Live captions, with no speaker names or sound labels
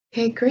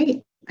Okay,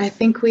 great. I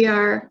think we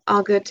are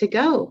all good to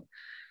go.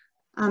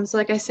 So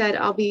like I said,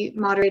 I'll be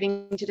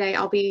moderating today.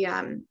 I'll be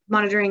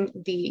monitoring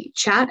the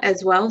chat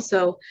as well.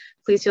 So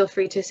please feel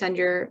free to send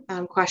your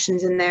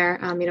questions in there,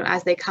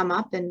 as they come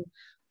up, and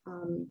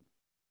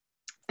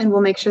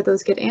we'll make sure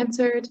those get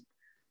answered.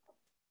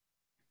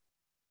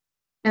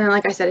 And then,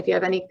 like I said, if you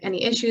have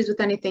any issues with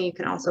anything, you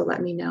can also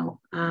let me know,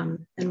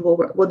 and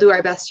we'll do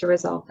our best to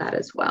resolve that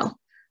as well.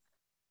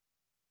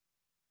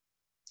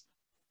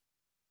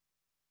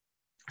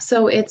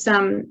 So it's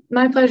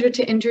my pleasure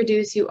to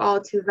introduce you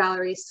all to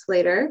Valerie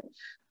Slater,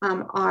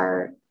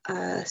 our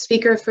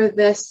speaker for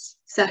this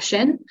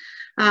session.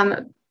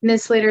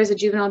 Ms. Slater is a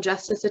juvenile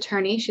justice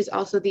attorney. She's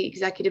also the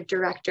executive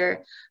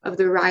director of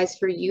the Rise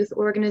for Youth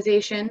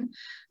organization.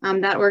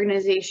 That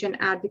organization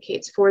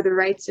advocates for the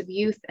rights of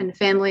youth and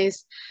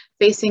families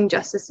facing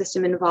justice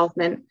system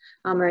involvement,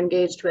 or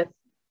engaged with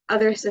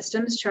other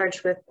systems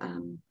charged with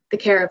the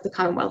care of the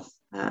Commonwealth's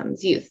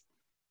youth.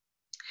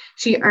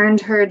 She earned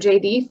her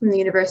JD from the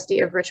University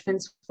of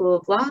Richmond School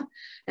of Law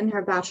and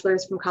her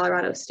bachelor's from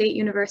Colorado State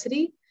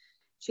University.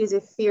 She's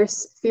a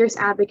fierce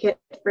advocate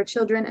for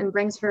children and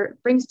brings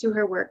to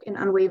her work an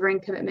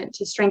unwavering commitment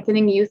to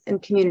strengthening youth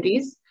and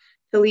communities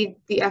to lead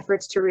the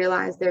efforts to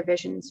realize their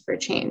visions for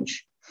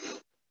change.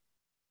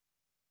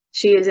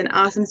 She is an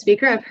awesome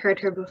speaker. I've heard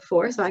her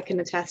before, so I can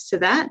attest to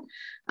that.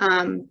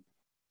 And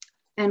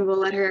we'll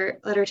let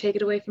her take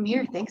it away from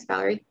here. Thanks,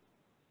 Valerie.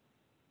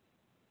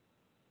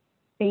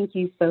 Thank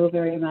you so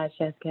very much,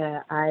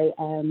 Jessica. I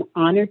am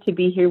honored to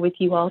be here with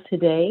you all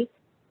today.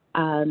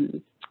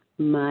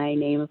 My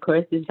name, of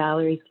course, is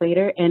Valerie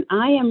Slater, and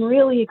I am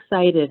really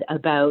excited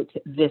about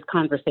this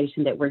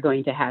conversation that we're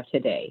going to have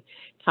today,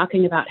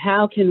 talking about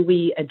how can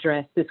we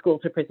address the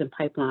school-to-prison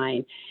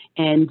pipeline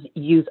and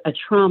use a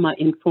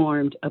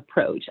trauma-informed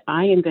approach.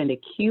 I am going to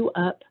queue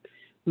up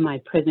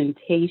my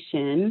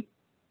presentation.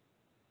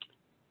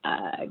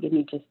 Give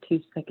me just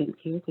 2 seconds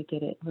here to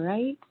get it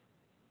right.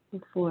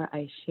 Before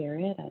I share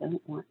it, I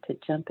don't want to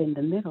jump in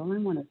the middle. I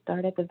want to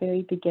start at the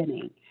very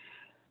beginning.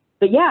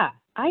 But yeah,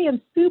 I am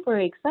super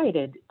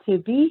excited to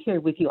be here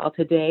with you all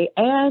today.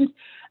 And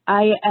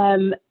I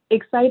am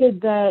excited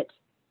that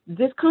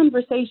this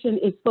conversation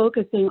is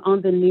focusing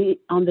on the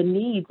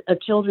needs of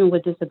children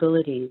with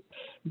disabilities,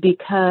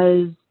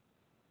 because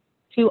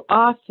too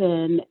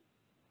often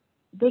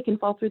they can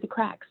fall through the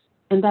cracks,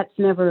 and that's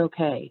never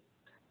okay.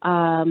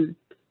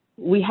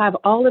 We have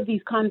all of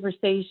these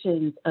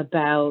conversations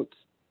about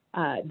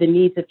the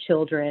needs of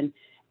children,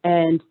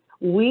 and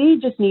we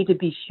just need to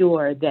be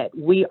sure that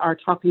we are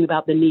talking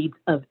about the needs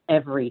of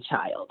every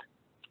child,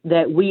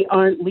 that we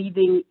aren't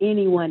leaving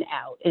anyone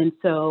out. And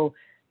so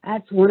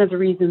that's one of the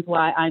reasons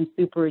why I'm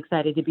super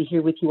excited to be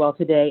here with you all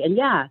today. And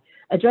yeah,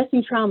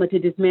 addressing trauma to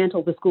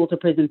dismantle the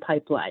school-to-prison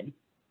pipeline.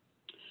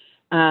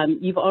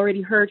 You've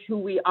already heard who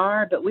we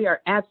are, but we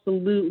are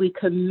absolutely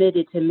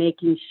committed to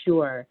making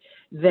sure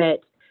that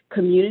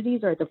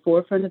communities are at the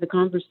forefront of the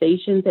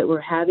conversations that we're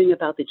having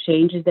about the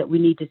changes that we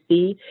need to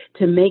see,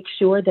 to make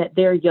sure that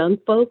their young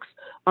folks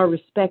are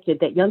respected,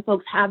 that young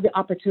folks have the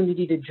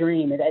opportunity to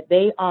dream, and that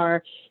they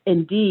are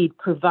indeed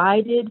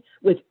provided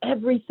with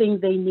everything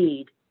they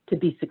need to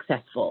be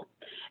successful.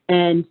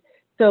 And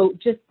so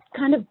just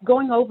kind of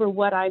going over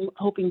what I'm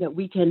hoping that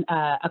we can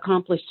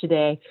accomplish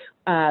today.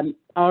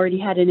 Already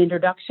had an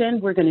introduction.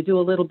 We're going to do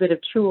a little bit of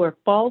true or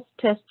false,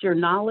 test your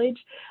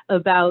knowledge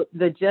about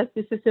the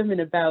justice system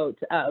and about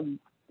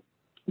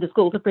the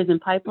school-to-prison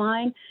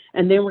pipeline.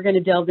 And then we're going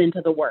to delve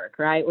into the work,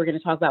 right? We're going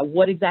to talk about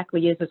what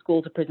exactly is a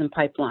school-to-prison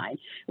pipeline.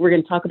 We're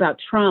going to talk about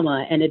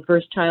trauma and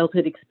adverse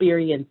childhood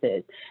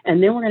experiences.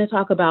 And then we're going to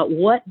talk about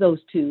what those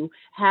two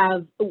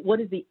have, what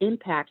is the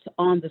impact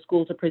on the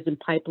school-to-prison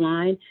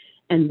pipeline,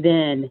 and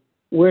then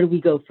where do we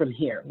go from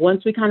here?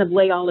 Once we kind of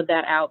lay all of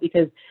that out,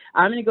 because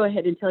I'm going to go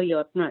ahead and tell you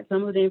up front,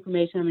 some of the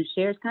information I'm going to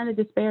share is kind of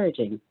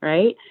disparaging,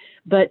 right?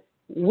 But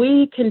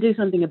we can do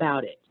something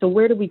about it. So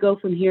where do we go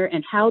from here,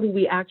 and how do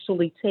we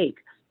actually take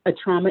a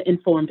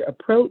trauma-informed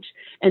approach?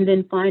 And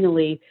then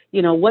finally,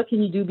 what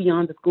can you do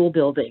beyond the school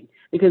building?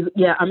 Because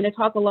yeah, I'm going to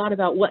talk a lot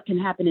about what can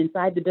happen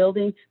inside the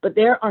building, but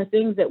there are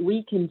things that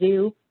we can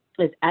do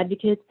as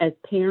advocates, as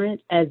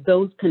parents, as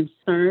those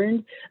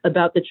concerned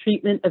about the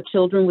treatment of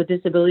children with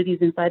disabilities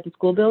inside the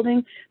school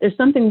building. There's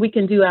something we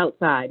can do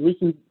outside. We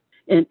can,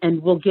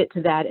 and we'll get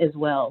to that as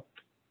well.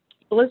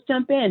 So let's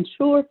jump in,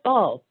 true or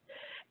false.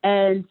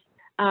 And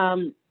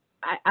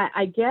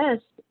I guess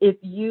if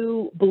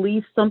you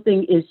believe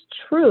something is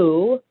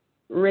true,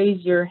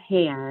 raise your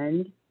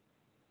hand.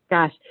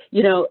 Gosh,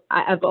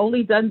 I've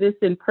only done this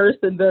in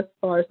person thus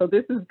far, so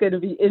this is going to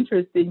be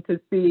interesting to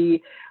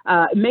see.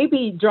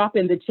 Maybe drop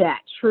in the chat,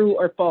 true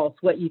or false,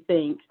 what you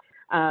think.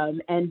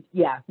 And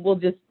yeah, we'll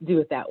just do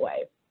it that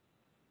way.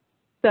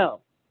 So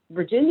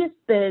Virginia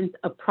spends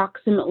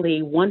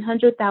approximately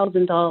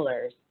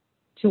 $100,000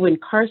 to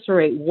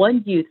incarcerate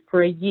one youth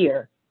for a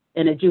year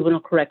in a juvenile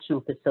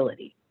correctional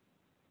facility.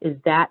 Is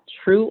that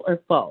true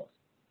or false?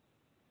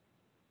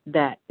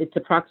 That it's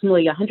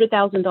approximately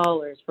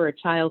 $100,000 for a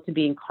child to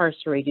be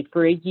incarcerated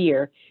for a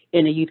year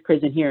in a youth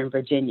prison here in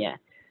Virginia.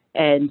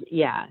 And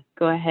yeah,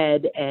 go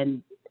ahead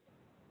and,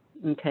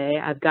 okay,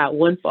 I've got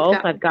one false,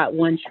 I've got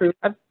one true.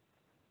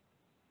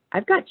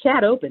 I've got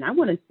chat open. I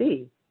want to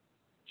see.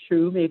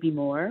 True, maybe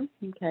more.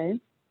 Okay.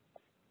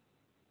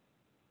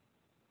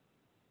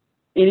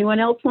 Anyone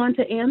else want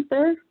to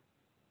answer?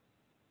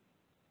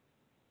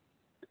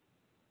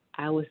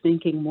 I was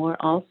thinking more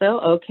also.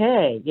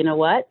 Okay, you know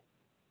what?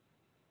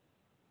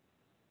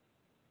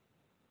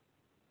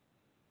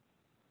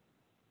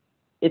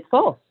 It's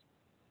false.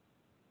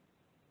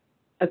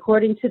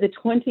 According to the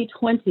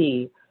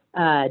 2020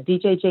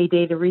 DJJ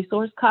Data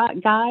Resource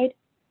Guide,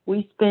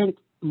 we spent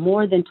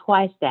more than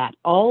twice that,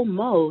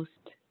 almost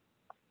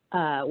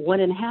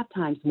 1.5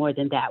 times more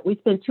than that. We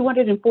spent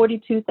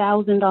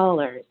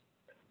 $242,000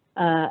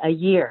 a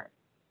year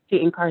to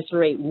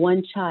incarcerate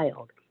one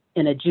child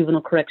in a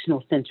juvenile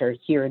correctional center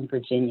here in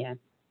Virginia.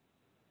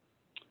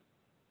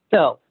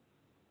 So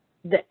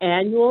the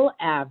annual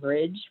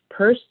average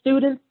per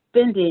student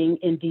spending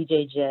in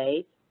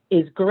DJJ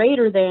is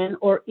greater than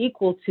or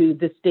equal to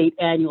the state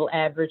annual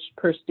average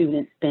per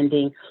student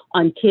spending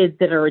on kids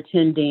that are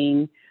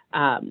attending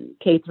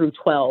K through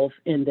 12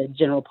 in the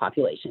general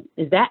population.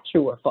 Is that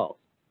true or false?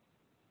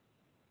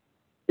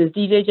 Does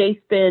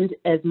DJJ spend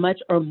as much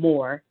or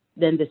more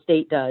than the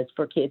state does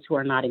for kids who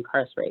are not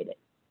incarcerated?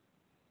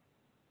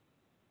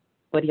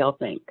 What do y'all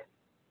think?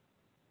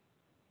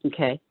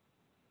 Okay.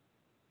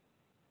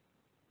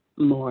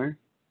 More.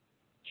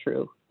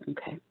 True.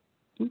 Okay.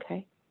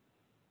 Okay.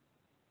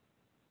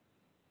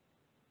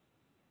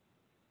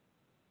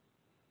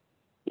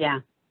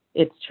 Yeah,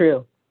 it's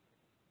true.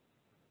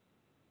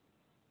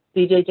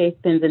 DJJ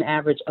spends an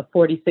average of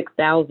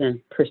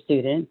 $46,000 per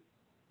student,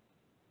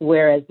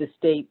 whereas the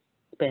state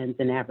spends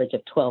an average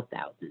of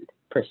 $12,000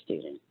 per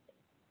student.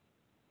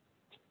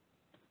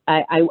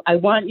 I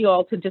want you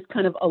all to just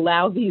kind of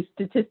allow these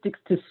statistics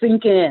to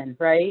sink in,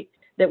 right?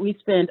 That we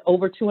spend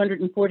over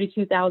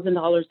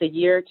 $242,000 a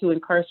year to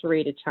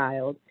incarcerate a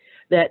child,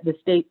 that the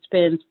state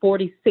spends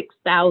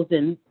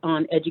 $46,000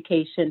 on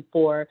education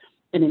for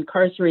an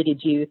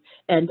incarcerated youth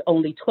and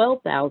only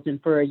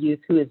 $12,000 for a youth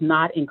who is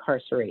not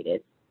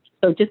incarcerated.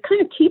 So just kind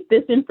of keep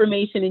this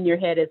information in your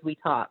head as we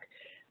talk.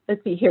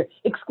 Let's see here.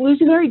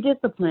 Exclusionary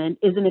discipline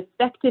is an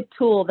effective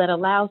tool that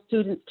allows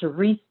students to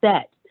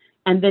reset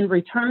and then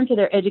return to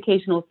their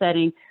educational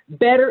setting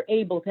better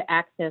able to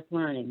access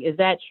learning. Is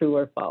that true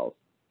or false?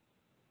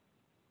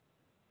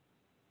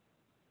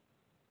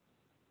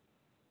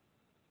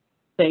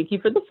 Thank you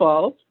for the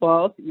false.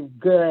 False, you're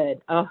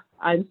good. Oh,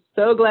 I'm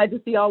so glad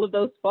to see all of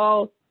those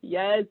false.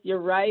 Yes, you're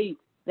right.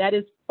 That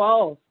is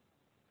false.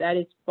 That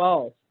is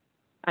false.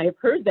 I have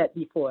heard that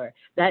before.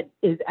 That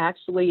is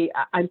actually,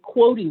 I'm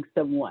quoting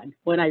someone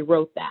when I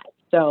wrote that.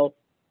 So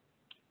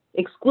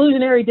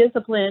exclusionary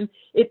discipline,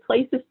 it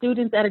places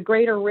students at a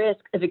greater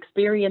risk of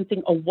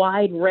experiencing a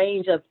wide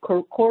range of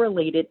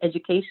correlated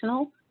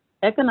educational,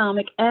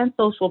 economic, and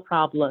social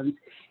problems,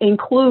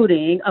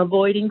 including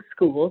avoiding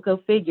school. Go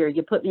figure,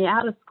 you put me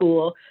out of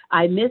school,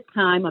 I missed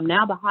time, I'm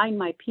now behind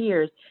my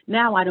peers,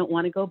 now I don't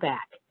want to go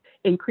back.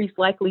 Increased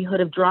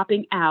likelihood of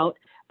dropping out,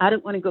 I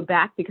don't want to go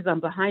back because I'm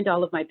behind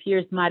all of my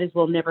peers, might as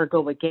well never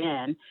go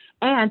again.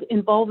 And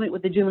involvement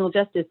with the juvenile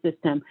justice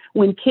system.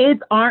 When kids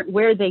aren't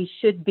where they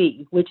should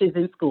be, which is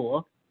in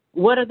school,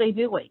 what are they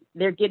doing?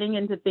 They're getting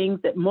into things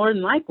that more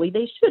than likely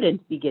they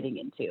shouldn't be getting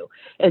into.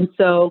 And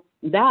so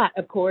that,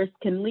 of course,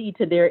 can lead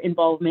to their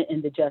involvement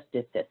in the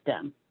justice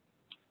system.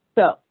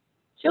 So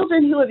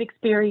children who have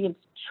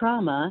experienced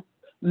trauma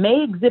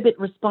may exhibit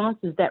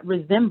responses that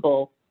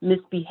resemble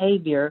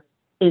misbehavior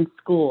in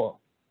school.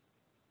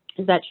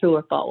 Is that true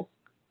or false?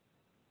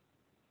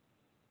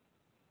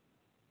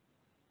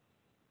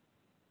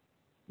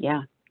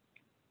 Yeah.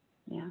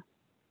 Yeah.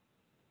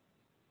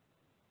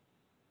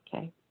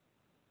 Okay.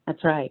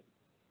 That's right.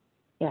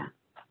 Yeah.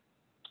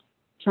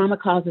 Trauma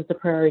causes the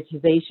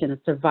prioritization of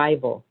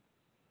survival,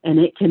 and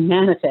it can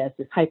manifest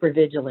as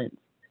hypervigilance,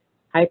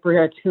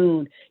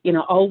 hyperattuned,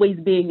 always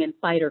being in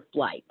fight or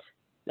flight.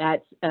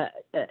 That's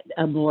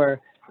a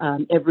more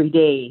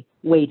everyday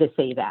way to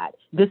say that.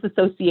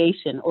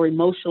 Disassociation or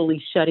emotionally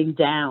shutting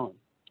down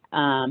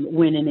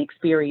when an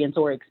experience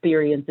or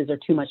experiences are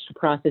too much to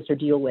process or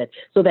deal with.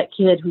 So that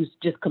kid who's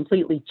just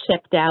completely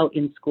checked out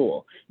in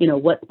school,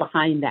 what's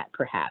behind that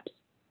perhaps.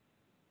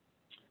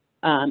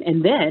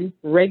 And then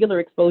regular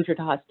exposure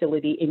to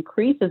hostility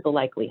increases the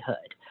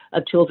likelihood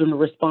of children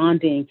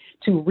responding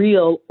to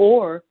real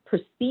or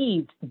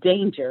perceived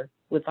danger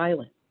with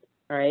violence,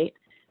 right?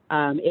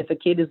 If a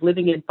kid is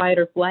living in fight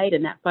or flight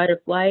and that fight or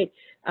flight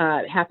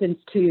happens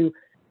to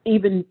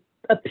even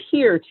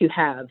appear to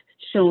have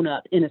shown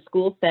up in a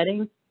school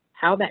setting,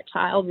 how that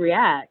child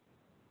reacts,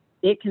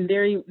 it can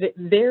very,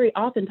 very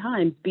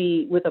oftentimes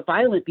be with a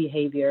violent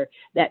behavior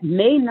that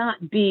may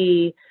not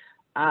be,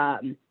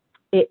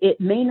 it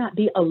may not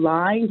be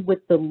aligned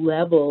with the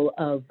level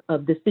of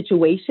the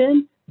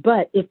situation,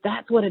 but if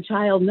that's what a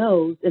child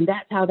knows, and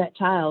that's how that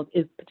child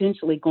is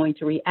potentially going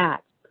to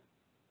react.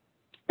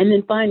 And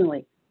then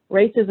finally,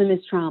 racism is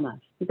trauma.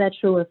 Is that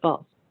true or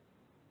false?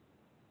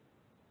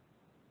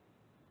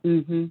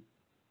 Mm-hmm.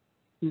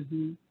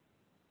 Mm-hmm.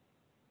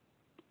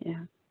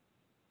 Yeah.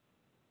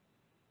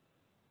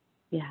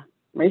 Yeah.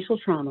 Racial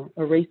trauma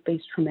or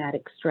race-based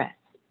traumatic stress.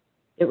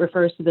 It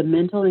refers to the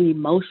mental and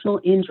emotional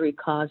injury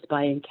caused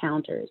by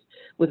encounters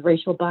with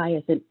racial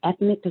bias and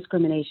ethnic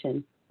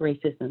discrimination,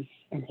 racism,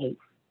 and hate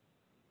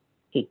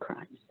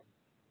crimes.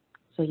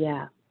 So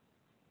yeah.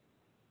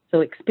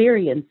 So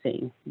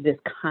experiencing this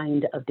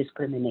kind of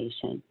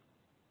discrimination,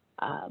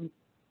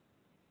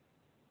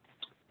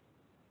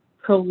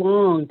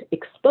 prolonged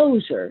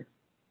exposure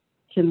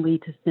can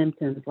lead to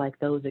symptoms like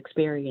those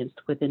experienced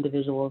with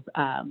individuals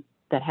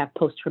that have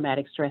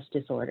post-traumatic stress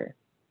disorder.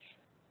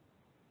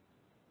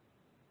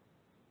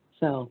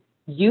 So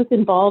youth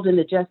involved in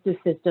the justice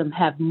system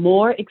have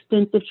more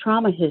extensive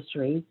trauma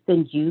history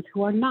than youth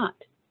who are not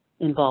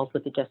involved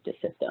with the justice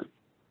system.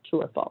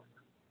 True or false?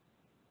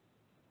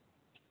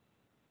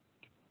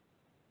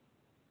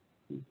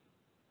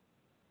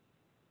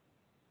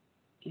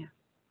 Yeah.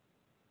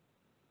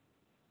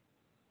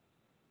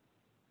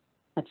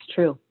 That's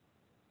true.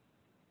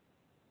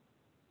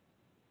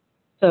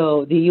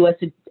 So the U.S.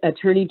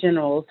 Attorney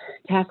General's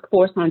Task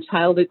Force on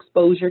Child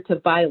Exposure to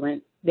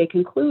Violence, they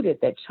concluded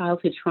that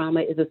childhood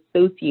trauma is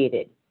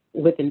associated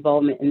with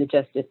involvement in the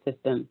justice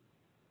system.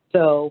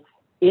 So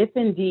if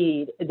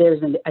indeed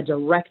there's a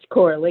direct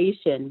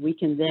correlation, we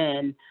can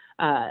then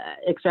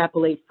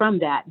extrapolate from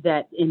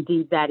that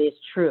indeed that is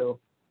true.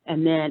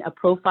 And then a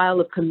profile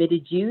of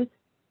committed youth,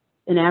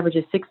 an average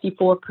of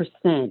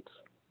 64%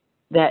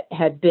 that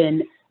had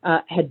been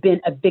a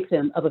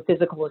victim of a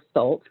physical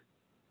assault,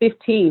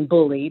 15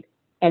 bullied,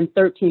 and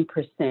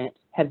 13%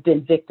 have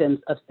been victims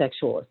of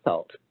sexual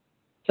assault.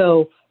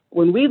 So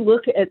when we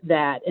look at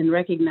that and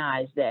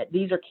recognize that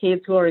these are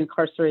kids who are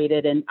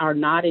incarcerated and are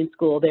not in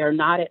school, they are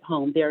not at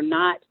home, they're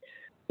not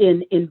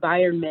in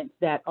environments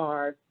that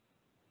are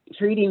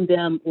treating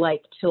them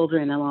like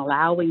children and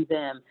allowing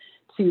them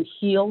to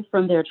heal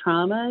from their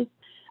traumas,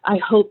 I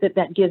hope that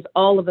that gives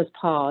all of us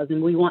pause,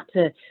 and we want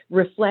to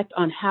reflect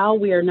on how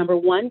we are, number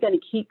one, going to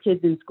keep kids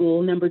in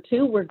school. Number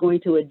two, we're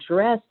going to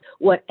address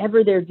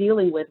whatever they're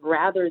dealing with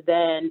rather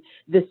than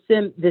the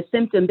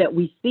symptom that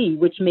we see,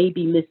 which may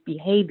be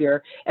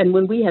misbehavior. And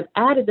when we have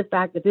added the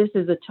fact that this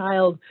is a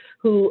child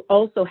who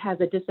also has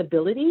a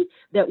disability,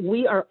 that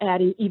we are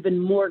adding even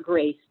more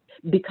grace,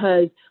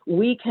 because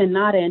we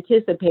cannot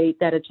anticipate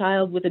that a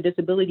child with a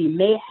disability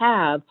may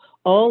have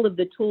all of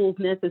the tools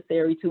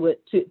necessary to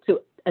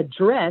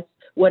address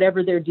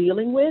whatever they're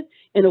dealing with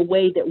in a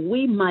way that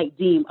we might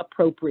deem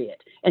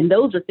appropriate. And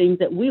those are things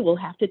that we will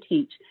have to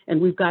teach, and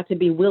we've got to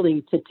be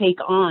willing to take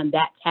on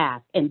that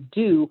task and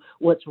do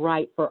what's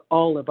right for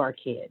all of our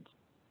kids.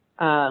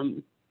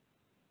 And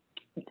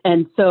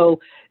so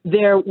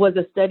there was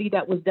a study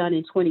that was done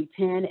in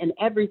 2010, and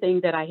everything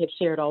that I have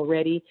shared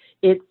already,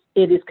 it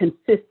is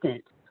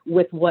consistent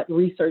with what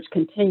research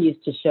continues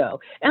to show.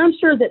 And I'm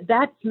sure that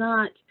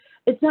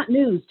it's not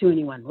news to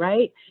anyone,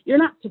 right? You're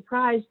not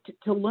surprised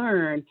to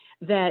learn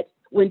that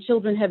when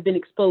children have been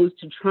exposed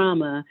to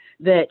trauma,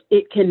 that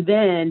it can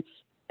then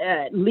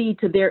lead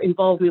to their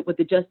involvement with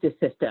the justice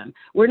system.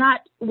 We're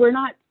not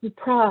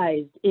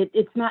surprised.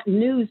 It's not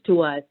news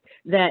to us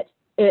that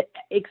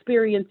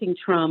experiencing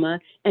trauma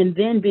and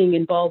then being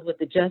involved with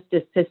the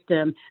justice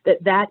system,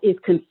 that is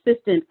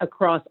consistent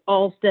across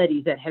all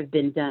studies that have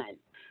been done.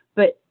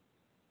 But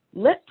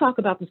let's talk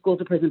about the school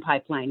to prison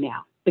pipeline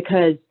now,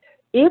 because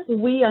if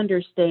we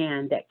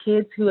understand that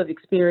kids who have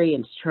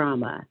experienced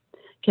trauma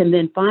can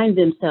then find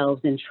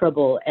themselves in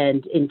trouble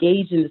and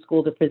engage in the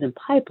school to prison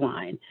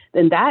pipeline,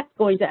 then that's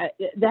going to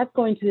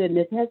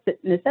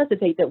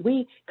necessitate that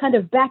we kind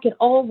of back it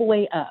all the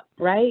way up,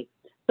 right?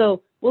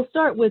 So we'll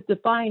start with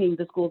defining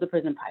the school to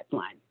prison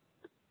pipeline.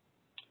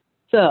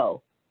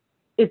 So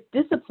it's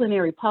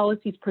disciplinary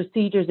policies,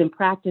 procedures, and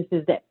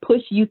practices that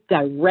push youth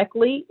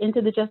directly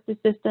into the justice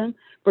system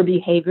for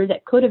behavior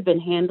that could have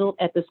been handled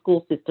at the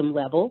school system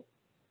level.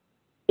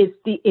 It's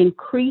the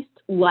increased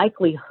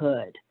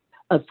likelihood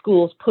of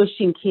schools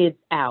pushing kids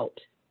out,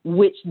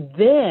 which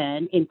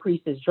then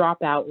increases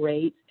dropout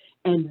rates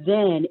and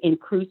then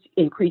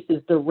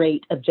increases the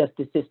rate of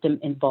justice system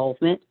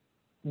involvement.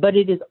 But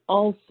it is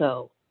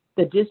also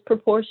the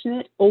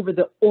disproportionate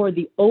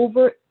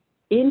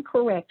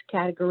incorrect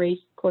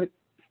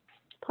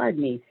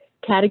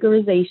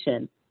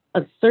categorization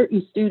of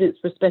certain students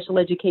for special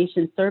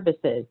education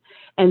services,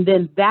 and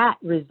then that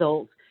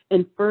results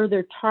in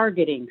further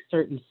targeting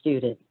certain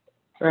students,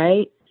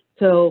 right?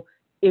 So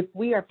if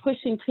we are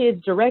pushing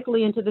kids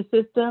directly into the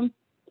system,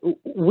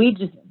 we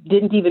just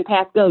didn't even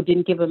pass go,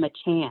 didn't give them a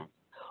chance.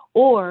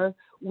 Or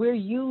we're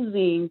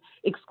using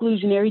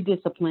exclusionary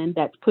discipline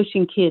that's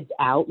pushing kids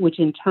out, which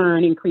in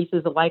turn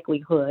increases the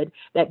likelihood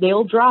that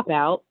they'll drop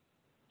out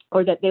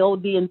or that they'll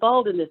be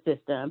involved in the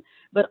system.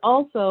 But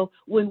also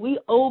when we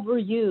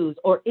overuse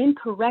or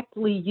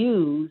incorrectly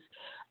use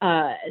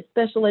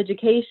special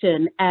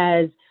education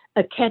as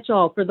a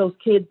catch-all for those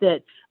kids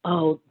that,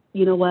 oh,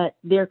 you know what,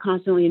 they're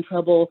constantly in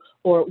trouble,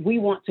 or we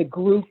want to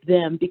group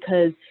them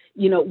because,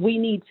 you know, we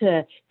need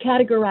to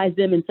categorize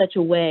them in such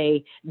a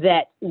way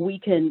that we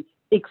can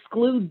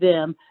exclude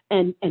them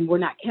and we're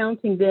not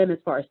counting them as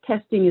far as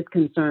testing is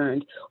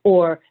concerned,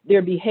 or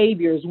their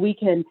behaviors, we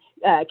can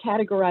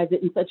categorize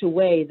it in such a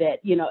way that,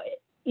 you know,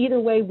 either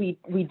way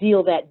we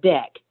deal that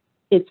deck,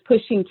 it's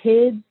pushing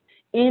kids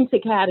into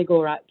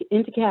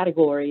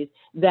categories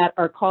that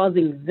are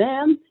causing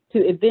them to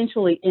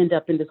eventually end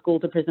up in the school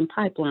to prison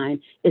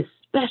pipeline,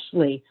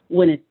 especially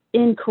when it's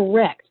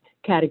incorrect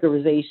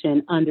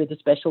categorization under the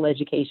special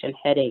education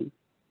heading.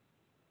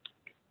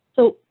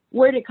 So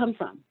where did it come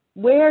from?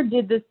 Where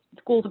did this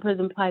school to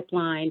prison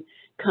pipeline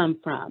come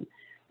from?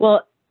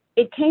 Well,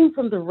 it came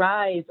from the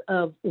rise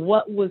of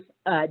what was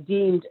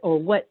deemed, or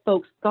what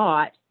folks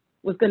thought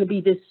was going to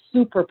be this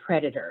super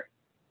predator,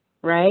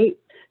 right?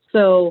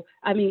 So,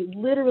 I mean,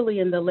 literally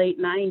in the late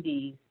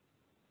 90s,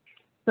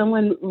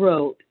 someone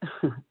wrote,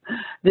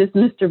 this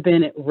Mr.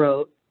 Bennett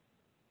wrote,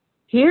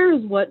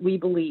 "Here's what we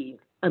believe.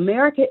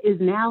 America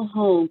is now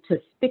home to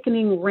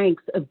thickening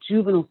ranks of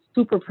juvenile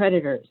super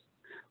predators,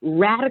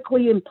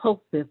 radically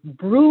impulsive,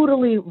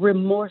 brutally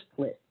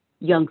remorseless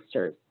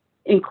youngsters,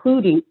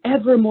 including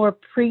ever more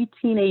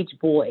pre-teenage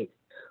boys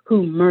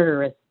who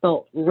murder,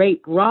 assault,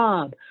 rape,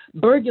 rob,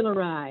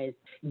 burglarize,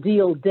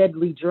 deal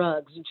deadly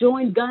drugs,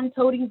 join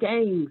gun-toting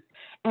gangs,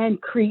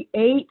 and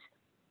create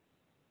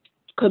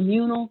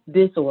communal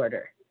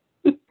disorder.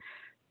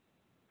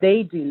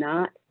 They do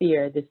not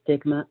fear the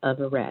stigma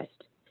of arrest."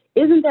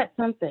 Isn't that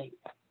something?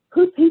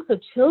 Who thinks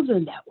of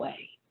children that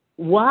way?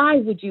 Why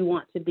would you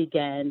want to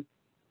begin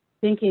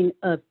thinking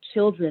of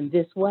children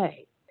this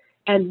way?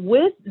 And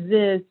with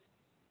this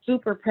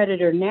super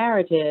predator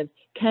narrative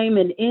came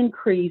an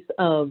increase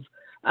of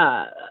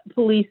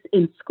police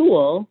in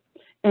school.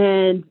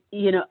 And,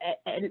 you know,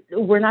 and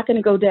we're not going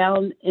to go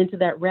down into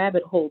that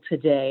rabbit hole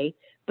today,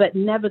 but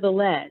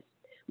nevertheless,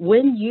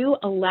 when you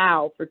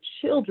allow for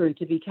children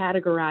to be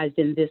categorized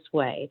in this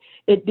way,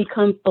 it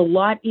becomes a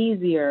lot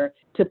easier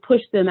to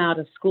push them out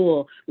of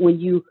school when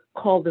you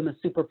call them a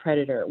super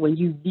predator, when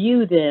you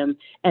view them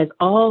as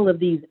all of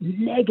these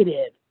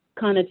negative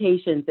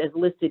connotations as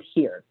listed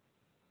here.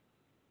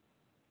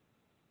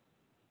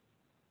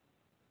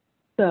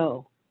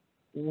 So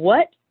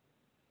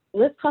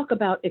let's talk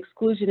about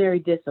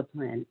exclusionary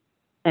discipline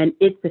and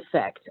its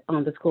effect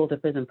on the school to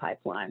prison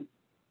pipeline.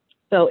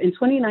 So in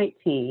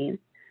 2019,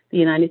 the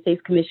United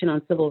States Commission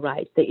on Civil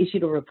Rights, they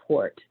issued a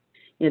report.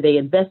 You know, they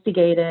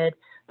investigated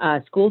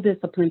school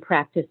discipline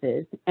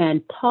practices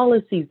and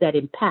policies that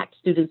impact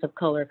students of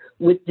color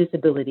with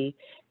disability,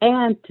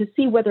 and to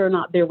see whether or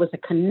not there was a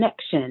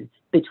connection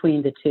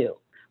between the two.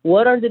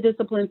 What are the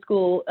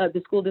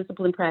school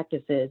discipline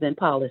practices and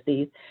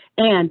policies,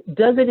 and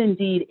does it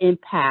indeed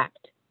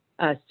impact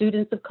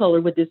students of color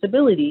with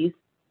disabilities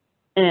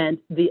and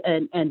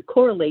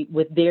correlate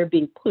with their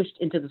being pushed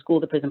into the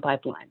school to prison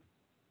pipeline?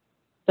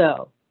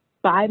 So,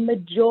 by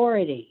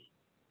majority,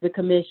 the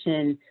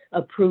commission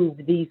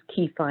approved these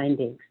key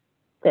findings: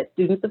 that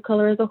students of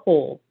color as a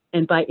whole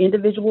and by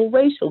individual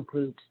racial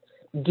groups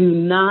do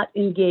not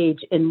engage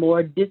in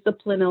more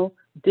disciplinable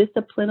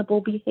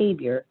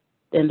behavior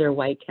than their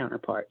white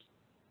counterparts.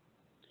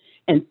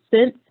 And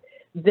since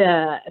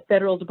the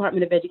Federal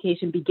Department of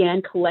Education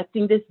began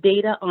collecting this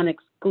data on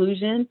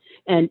exclusion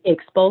and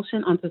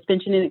expulsion, on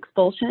suspension and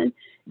expulsion,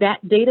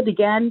 that data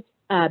began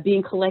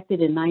being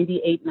collected in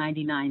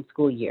 98-99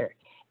 school year.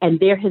 And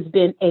there has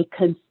been a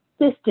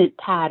consistent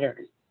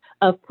pattern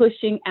of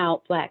pushing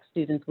out Black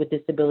students with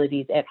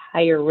disabilities at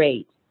higher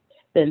rates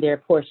than their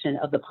portion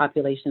of the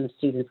population of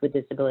students with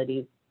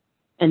disabilities.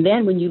 And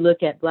then when you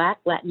look at Black,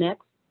 Latinx,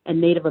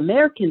 and Native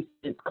American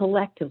students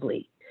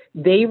collectively,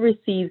 they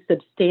receive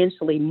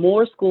substantially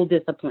more school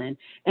discipline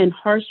and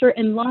harsher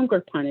and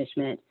longer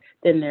punishment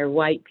than their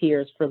white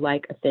peers for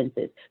like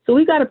offenses. So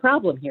we've got a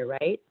problem here,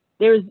 right?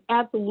 There's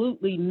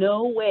absolutely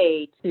no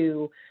way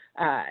to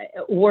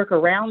work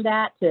around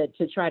that,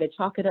 to try to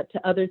chalk it up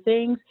to other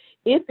things.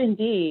 If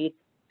indeed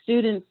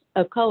students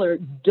of color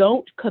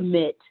don't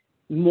commit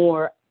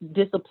more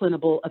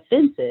disciplinable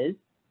offenses,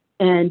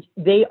 and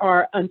they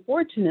are,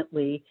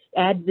 unfortunately,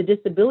 add the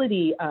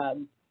disability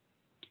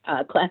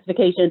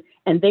classification,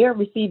 and they are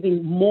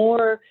receiving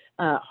more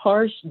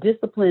harsh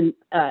discipline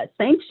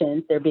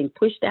sanctions, they're being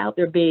pushed out,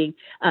 they're being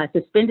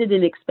suspended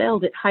and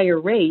expelled at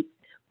higher rates,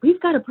 we've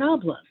got a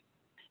problem.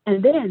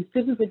 And then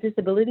students with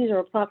disabilities are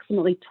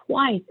approximately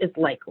twice as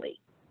likely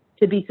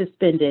to be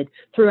suspended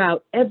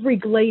throughout every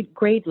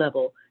grade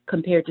level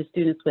compared to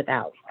students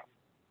without.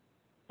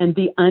 And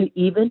the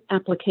uneven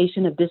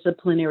application of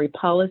disciplinary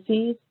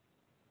policies,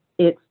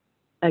 it's,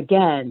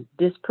 again,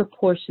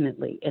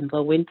 disproportionately in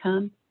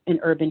low-income and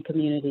urban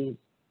communities.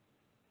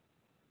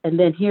 And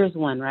then here's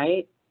one,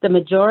 right? The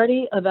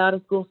majority of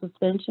out-of-school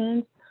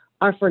suspensions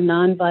are for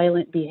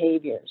nonviolent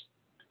behaviors.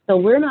 So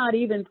we're not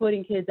even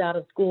putting kids out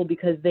of school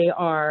because they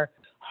are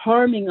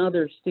harming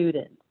other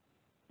students.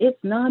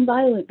 It's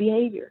nonviolent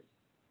behaviors.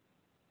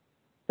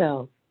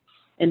 So,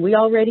 and we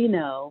already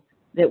know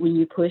that when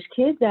you push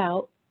kids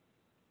out,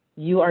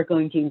 you are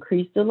going to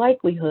increase the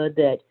likelihood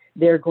that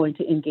they're going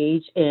to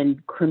engage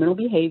in criminal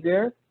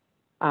behavior.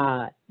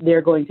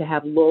 They're going to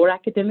have lower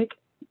academic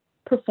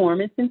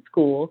performance in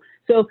school.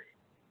 So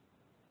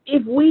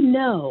if we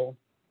know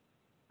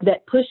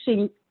that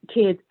pushing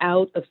kids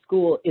out of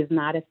school is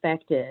not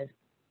effective,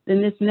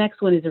 then this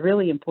next one is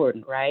really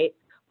important, right?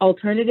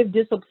 Alternative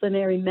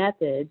disciplinary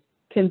methods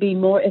can be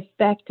more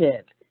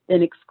effective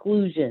than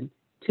exclusion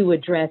to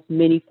address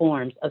many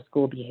forms of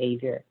school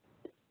behavior.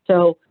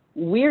 So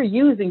we're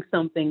using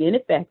something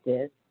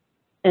ineffective,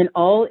 and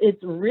all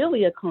it's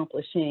really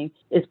accomplishing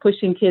is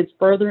pushing kids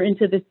further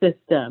into the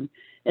system.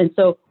 And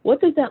so what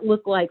does that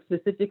look like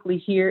specifically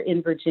here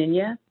in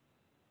Virginia?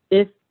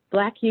 If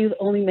Black youth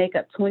only make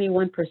up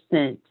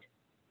 21%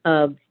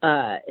 of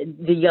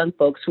the young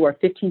folks who are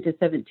 15 to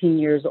 17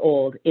 years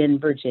old in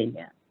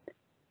Virginia,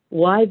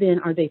 why then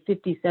are they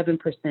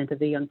 57% of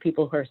the young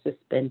people who are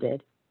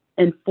suspended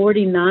and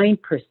 49%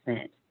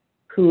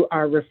 who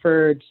are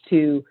referred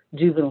to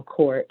juvenile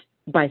court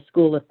by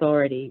school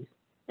authorities,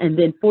 and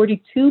then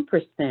 42%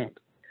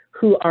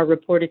 who are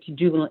reported to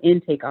juvenile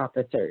intake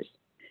officers,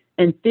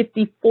 and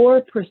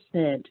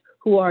 54%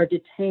 who are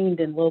detained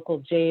in local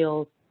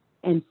jails,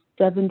 and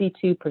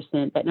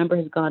 72%, that number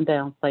has gone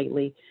down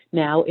slightly.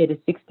 Now it is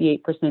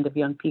 68% of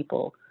young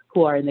people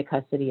who are in the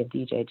custody of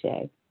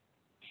DJJ.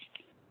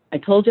 I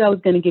told you I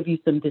was going to give you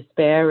some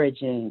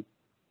disparaging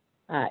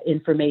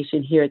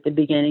information here at the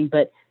beginning,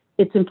 but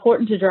it's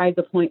important to drive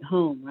the point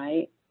home,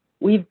 right?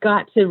 We've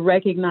got to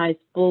recognize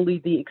fully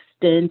the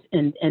extent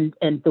and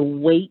the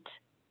weight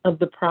of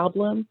the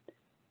problem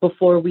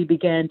before we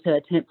begin to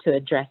attempt to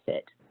address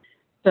it.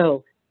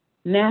 So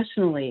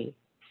nationally,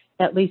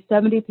 at least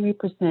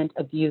 73%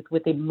 of youth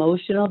with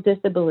emotional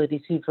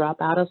disabilities who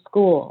drop out of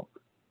school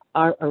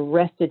are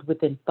arrested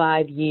within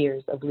 5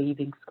 years of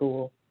leaving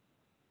school.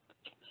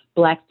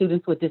 Black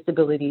students with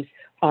disabilities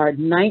are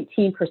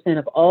 19%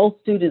 of all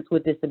students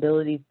with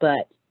disabilities,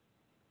 but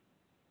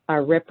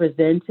are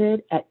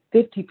represented at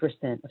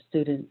 50% of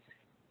students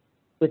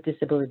with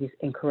disabilities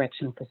in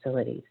correctional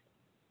facilities.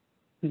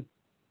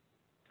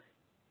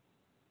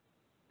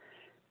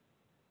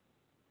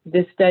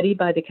 This study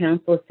by the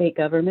Council of State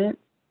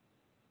Governments,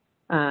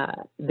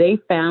 they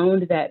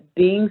found that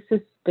being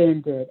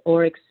suspended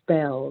or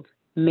expelled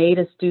made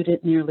a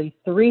student nearly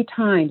 3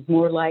 times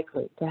more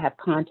likely to have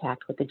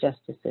contact with the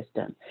justice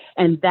system.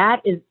 And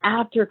that is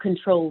after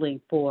controlling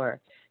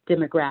for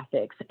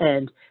demographics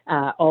and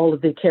all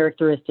of the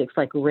characteristics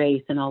like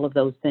race and all of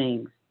those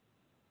things.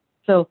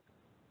 So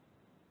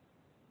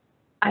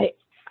I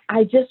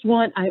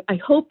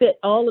hope that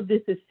all of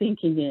this is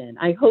sinking in.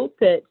 I hope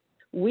that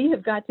we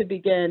have got to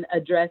begin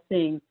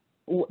addressing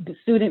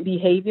student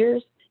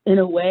behaviors in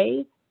a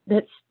way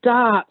that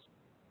stops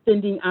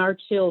sending our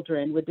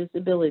children with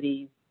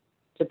disabilities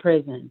to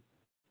prison.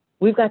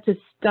 We've got to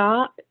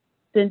stop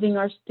sending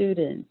our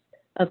students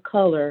of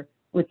color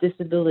with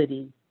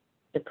disabilities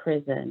to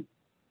prison.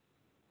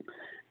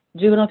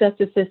 Juvenile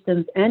justice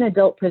systems and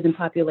adult prison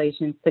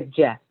populations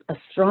suggest a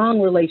strong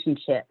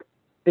relationship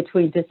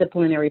between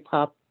disciplinary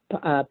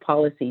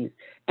policies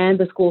and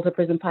the school to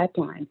prison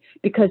pipeline,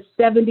 because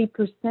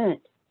 70%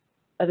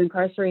 of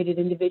incarcerated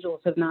individuals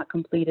have not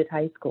completed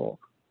high school,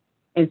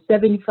 and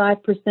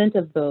 75%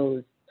 of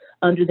those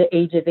under the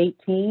age of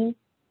 18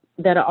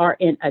 that are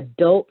in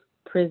adult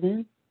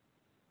prison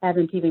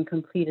haven't even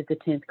completed the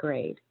 10th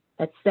grade.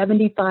 That's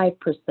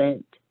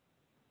 75%.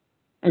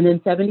 And then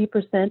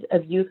 70%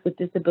 of youth with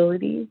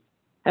disabilities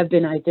have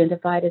been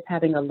identified as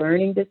having a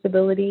learning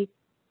disability,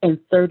 and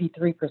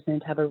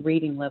 33% have a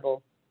reading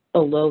level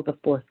below the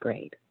 4th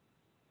grade.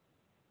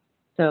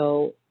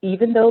 So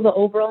even though the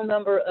overall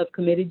number of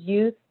committed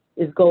youth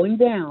is going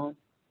down,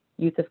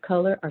 youth of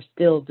color are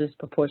still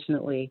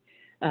disproportionately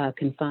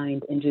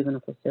confined in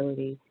juvenile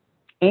facilities,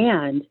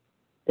 and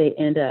they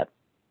end up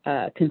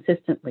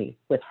consistently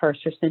with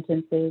harsher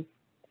sentences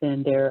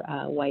than their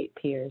white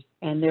peers,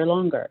 and they're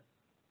longer.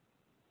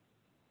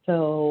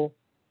 So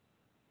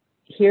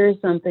here's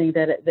something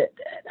that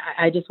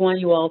I just want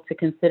you all to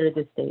consider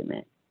this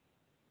statement.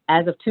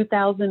 As of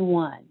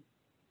 2001,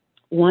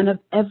 1 of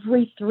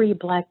every 3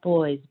 Black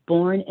boys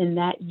born in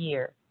that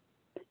year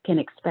can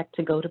expect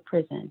to go to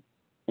prison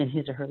in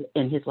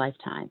his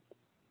lifetime,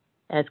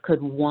 as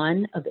could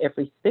 1 of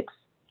every 6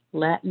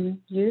 Latin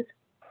youth,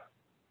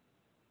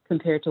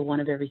 compared to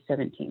 1 of every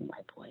 17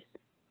 white boys.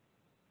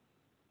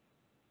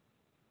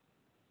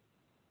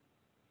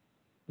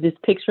 This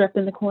picture up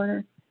in the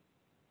corner,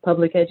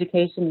 public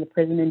education in the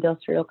prison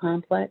industrial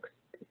complex,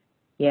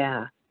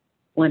 yeah,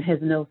 one has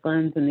no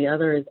funds and the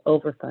other is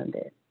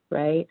overfunded,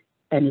 right?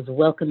 And is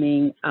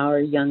welcoming our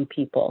young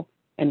people.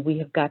 And we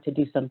have got to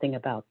do something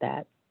about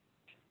that.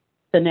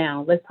 So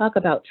now let's talk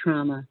about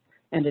trauma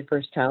and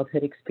adverse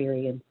childhood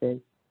experiences.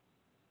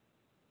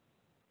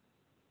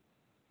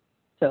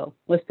 So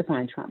let's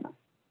define trauma.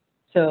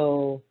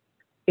 So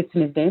it's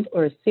an event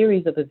or a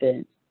series of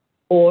events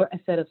or a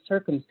set of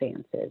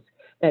circumstances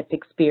that's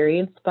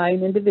experienced by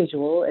an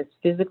individual as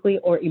physically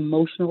or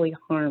emotionally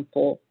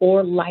harmful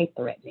or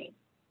life-threatening.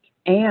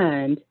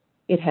 And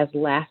it has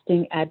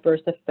lasting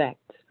adverse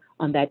effects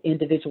on that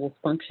individual's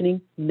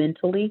functioning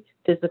mentally,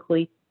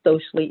 physically,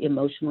 socially,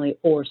 emotionally,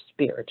 or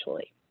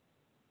spiritually,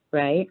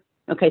 right?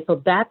 Okay,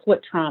 so that's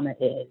what trauma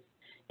is.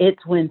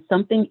 It's when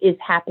something is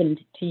happened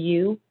to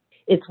you.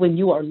 It's when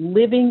you are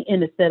living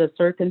in a set of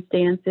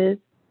circumstances,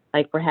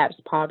 like perhaps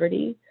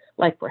poverty,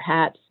 like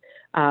perhaps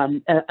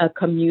a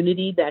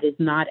community that is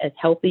not as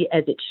healthy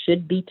as it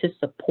should be to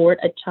support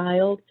a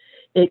child.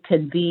 It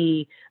can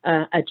be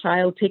a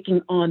child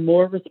taking on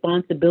more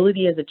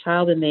responsibility as a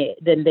child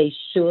than they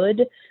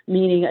should,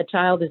 meaning a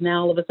child is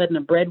now all of a sudden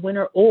a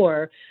breadwinner,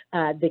 or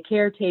the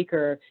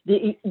caretaker,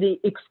 the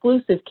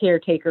exclusive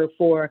caretaker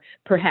for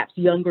perhaps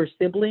younger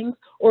siblings,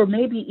 or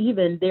maybe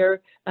even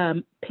their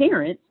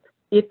parents,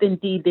 if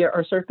indeed there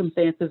are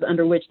circumstances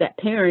under which that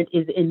parent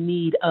is in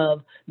need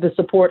of the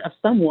support of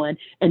someone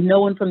and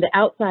no one from the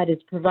outside is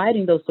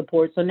providing those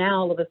supports. So now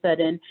all of a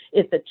sudden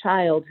it's a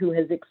child who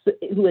has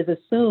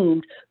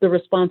assumed the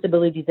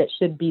responsibilities that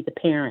should be the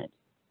parent.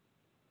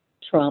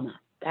 Trauma,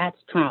 that's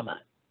trauma.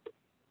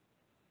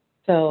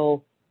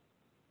 So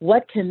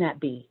what can that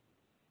be?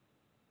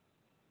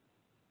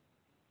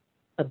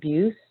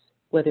 Abuse,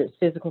 whether it's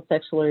physical,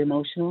 sexual, or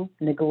emotional,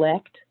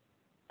 neglect,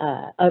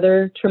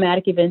 other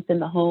traumatic events in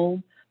the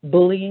home,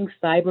 bullying,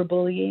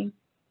 cyberbullying,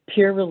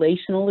 pure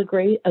relational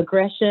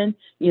aggression,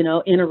 in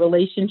a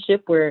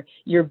relationship where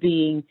you're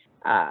being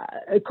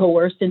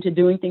coerced into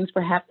doing things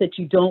perhaps that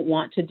you don't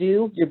want to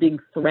do, you're being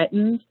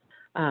threatened,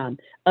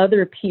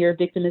 other peer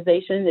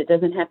victimization. It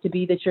doesn't have to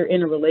be that you're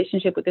in a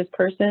relationship with this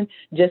person,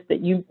 just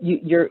that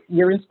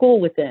you're in school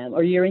with them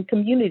or you're in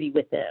community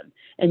with them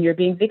and you're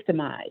being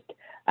victimized.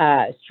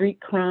 Street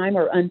crime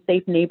or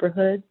unsafe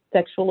neighborhoods,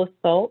 sexual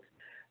assault,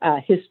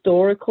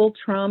 historical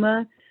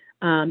trauma,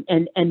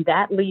 and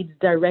that leads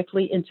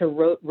directly into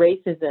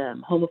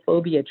racism,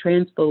 homophobia,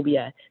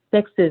 transphobia,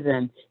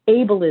 sexism,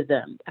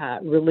 ableism,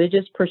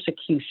 religious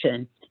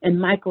persecution, and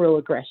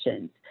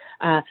microaggressions.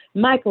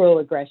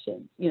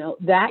 Microaggressions,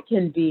 that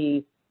can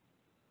be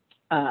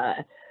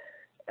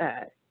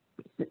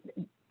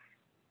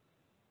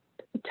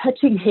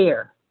touching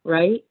hair,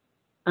 right?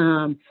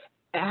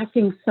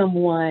 Asking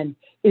someone,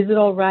 is it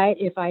all right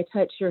if I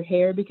touch your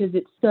hair because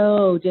it's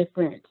so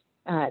different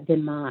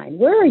than mine?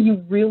 Where are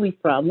you really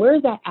from? Where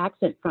is that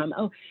accent from?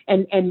 Oh,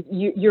 and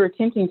you're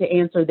attempting to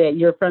answer that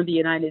you're from the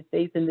United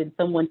States, and then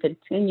someone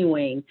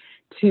continuing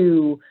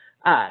to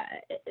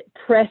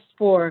press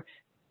for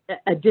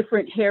a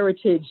different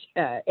heritage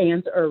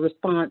answer or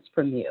response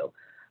from you.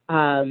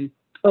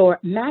 Or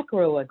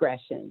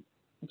macroaggression,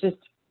 just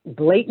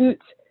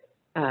blatant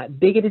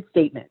bigoted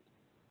statements,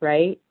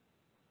 right?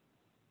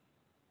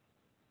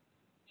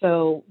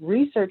 So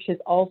research has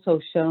also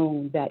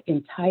shown that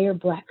entire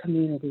Black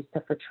communities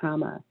suffer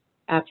trauma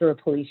after a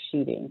police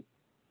shooting.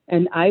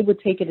 And I would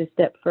take it a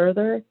step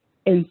further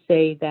and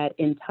say that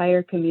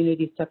entire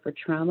communities suffer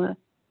trauma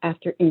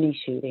after any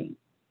shooting.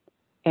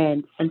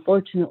 And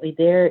unfortunately,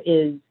 there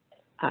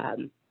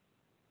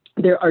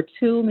are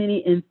too many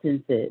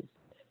instances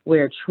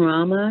where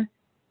trauma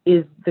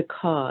is the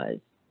cause,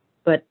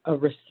 but a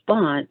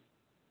response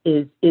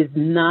is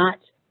not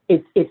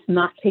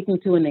taking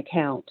into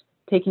account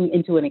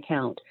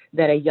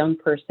that a young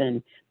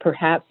person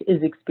perhaps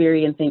is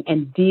experiencing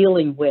and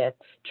dealing with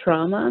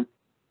trauma,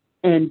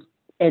 and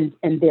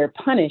they're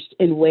punished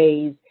in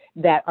ways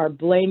that are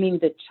blaming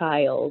the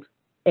child,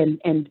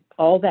 and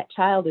all that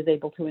child is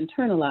able to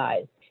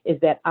internalize is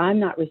that I'm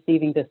not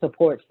receiving the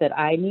supports that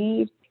I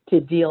need to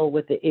deal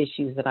with the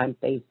issues that I'm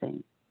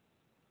facing.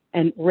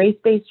 And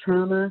race-based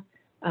trauma,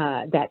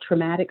 that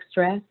traumatic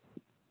stress,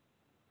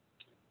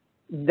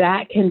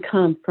 that can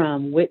come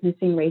from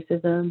witnessing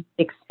racism,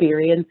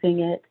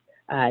 experiencing it,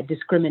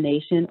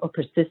 discrimination or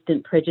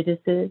persistent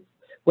prejudices,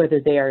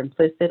 whether they are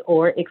implicit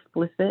or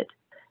explicit,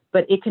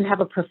 but it can have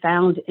a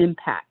profound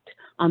impact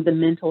on the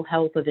mental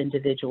health of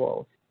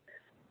individuals.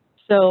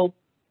 So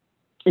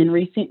in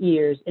recent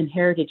years,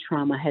 inherited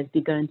trauma has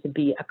begun to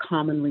be a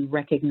commonly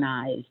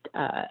recognized,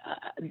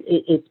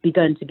 it's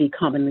begun to be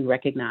commonly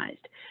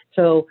recognized.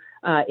 So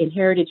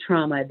inherited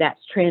trauma that's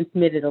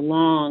transmitted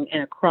along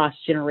and across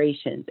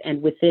generations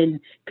and within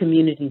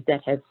communities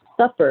that have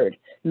suffered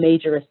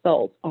major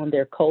assaults on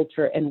their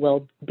culture and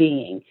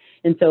well-being.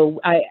 And so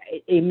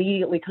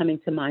immediately coming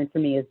to mind for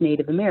me is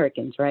Native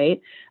Americans,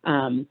 right?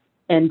 And,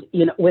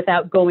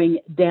 without going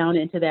down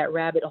into that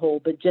rabbit hole,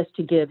 but just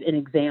to give an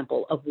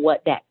example of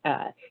what that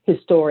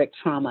historic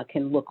trauma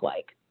can look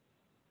like.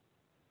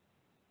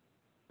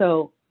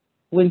 So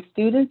when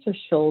students are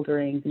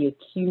shouldering the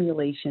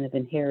accumulation of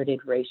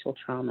inherited racial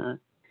trauma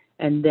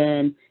and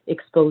then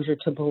exposure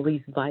to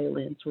police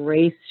violence,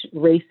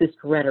 racist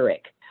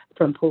rhetoric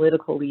from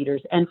political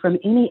leaders and from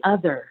any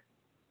other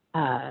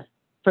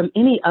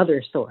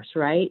source,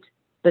 right?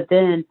 But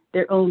then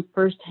their own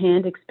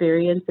firsthand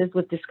experiences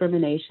with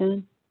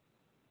discrimination,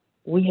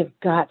 we have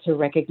got to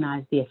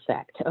recognize the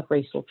effect of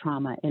racial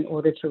trauma in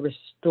order to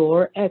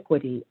restore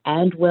equity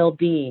and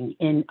well-being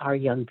in our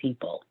young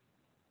people.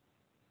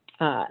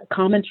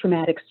 Common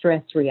traumatic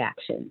stress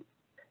reactions,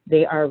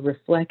 they are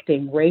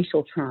reflecting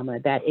racial trauma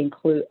that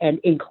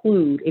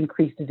include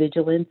increased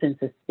vigilance and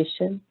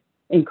suspicion,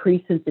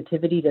 increased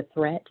sensitivity to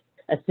threat,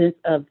 a sense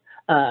of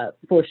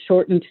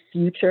foreshortened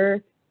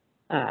future,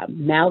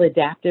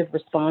 maladaptive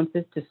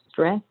responses to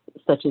stress,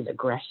 such as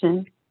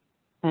aggression.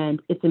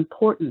 And it's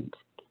important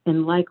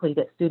and likely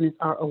that students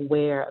are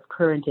aware of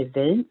current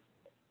events,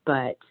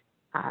 but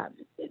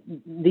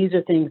these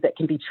are things that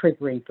can be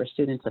triggering for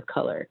students of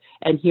color.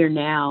 And here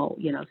now,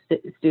 you know,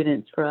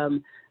 students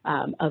from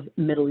of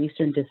Middle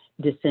Eastern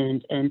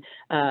descent and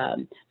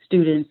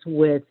students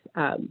with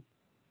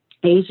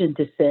Asian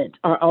descent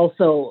are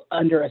also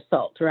under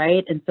assault,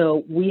 right? And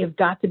so we have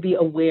got to be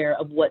aware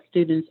of what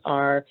students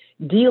are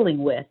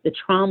dealing with, the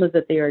traumas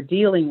that they are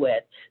dealing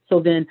with.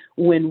 So then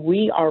when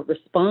we are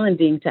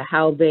responding to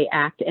how they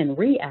act and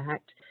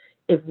react,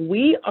 if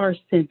we are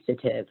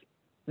sensitive,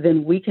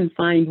 then we can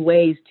find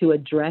ways to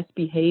address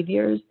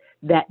behaviors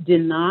that do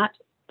not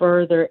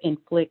further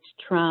inflict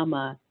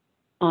trauma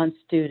on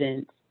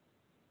students.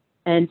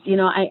 And, you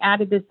know, I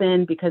added this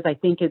in because I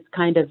think it's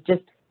kind of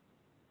just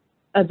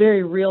a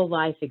very real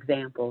life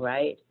example,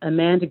 right?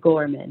 Amanda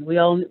Gorman, we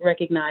all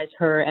recognize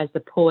her as the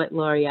poet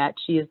laureate.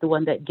 She is the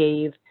one that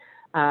gave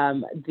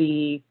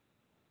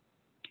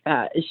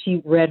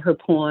she read her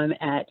poem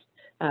at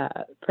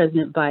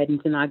President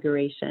Biden's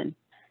inauguration.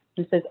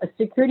 It says, a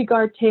security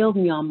guard tailed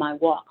me on my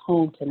walk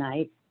home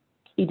tonight.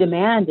 He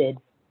demanded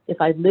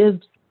if I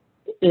lived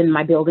in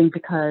my building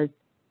because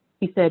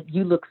he said,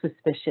 you look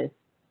suspicious.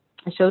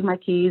 I showed my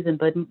keys and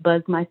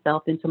buzzed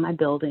myself into my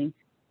building,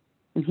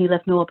 and he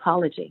left no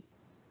apology.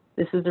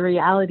 This is the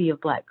reality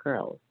of Black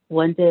girls.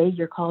 One day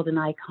you're called an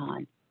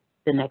icon,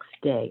 the next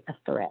day a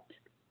threat.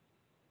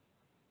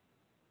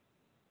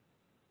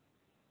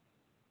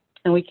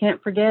 And we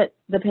can't forget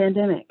the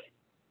pandemic.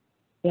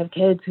 We have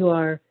kids who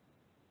are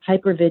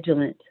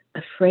hypervigilant,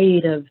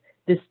 afraid of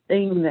this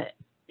thing that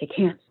they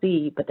can't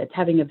see, but that's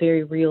having a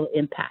very real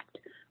impact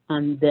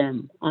on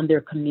them, on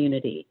their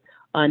community,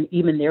 on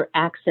even their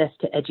access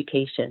to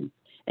education.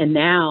 And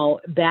now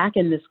back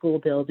in the school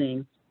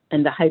building,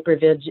 and the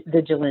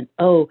hypervigilant,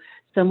 oh,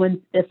 someone's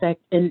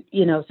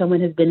someone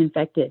has been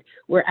infected.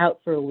 We're out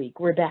for a week.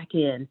 We're back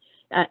in.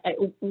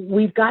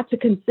 We've got to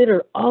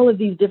consider all of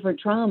these different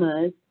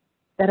traumas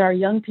that our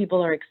young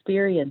people are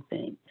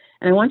experiencing.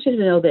 And I want you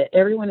to know that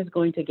everyone is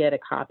going to get a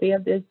copy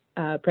of this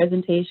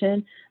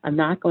presentation. I'm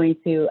not going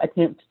to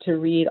attempt to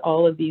read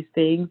all of these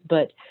things,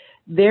 but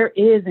there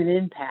is an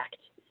impact,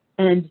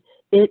 and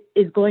it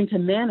is going to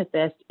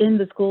manifest in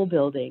the school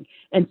building.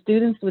 And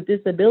students with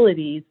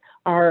disabilities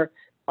are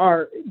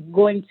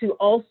going to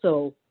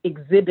also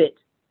exhibit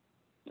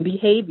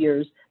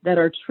behaviors that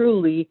are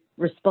truly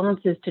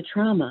responses to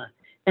trauma.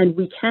 And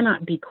we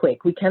cannot be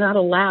quick. We cannot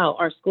allow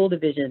our school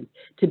divisions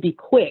to be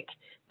quick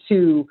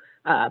to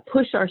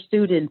push our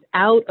students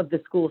out of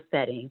the school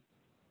setting.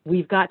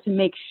 We've got to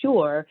make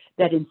sure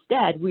that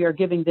instead we are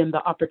giving them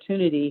the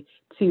opportunity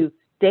to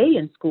stay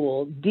in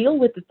school, deal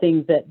with the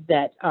things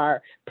that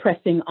are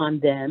pressing on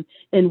them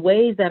in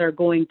ways that are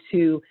going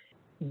to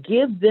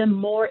give them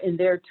more in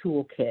their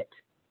toolkit.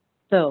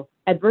 So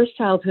adverse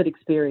childhood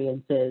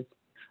experiences,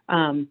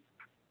 the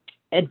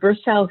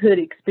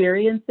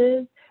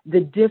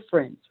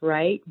difference,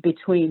 right,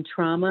 between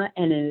trauma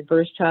and an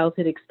adverse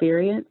childhood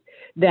experience,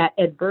 that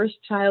adverse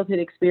childhood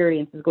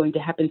experience is going to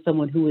happen to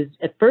someone who is,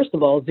 first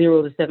of all,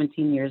 0 to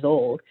 17 years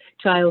old.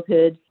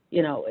 Childhood,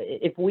 you know,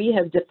 if we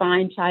have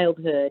defined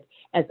childhood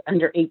as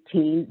under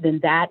 18,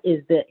 then that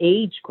is the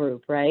age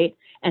group, right?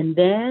 And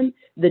then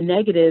the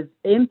negative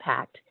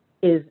impact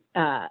is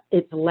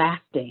it's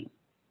lasting.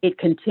 It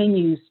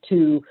continues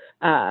to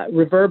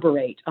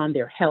reverberate on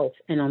their health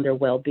and on their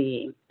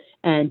well-being.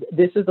 And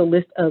this is a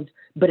list of,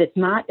 but it's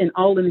not an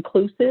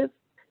all-inclusive,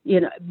 you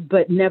know,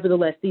 but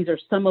nevertheless, these are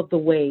some of the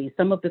ways,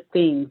 some of the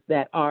things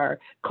that are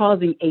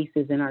causing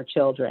ACEs in our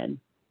children.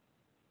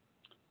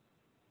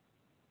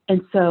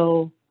 And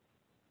so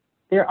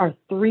there are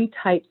 3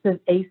 types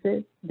of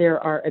ACEs. There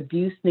are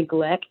abuse,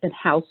 neglect, and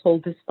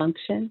household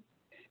dysfunction.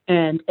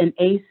 And an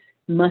ACE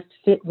must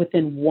fit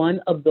within one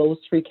of those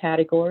 3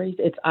 categories.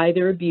 It's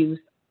either abuse,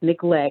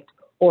 neglect,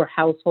 or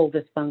household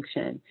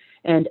dysfunction.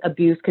 And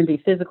abuse can be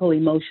physical,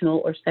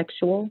 emotional, or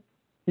sexual.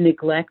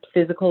 Neglect,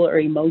 physical or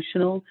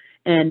emotional.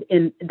 And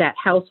in that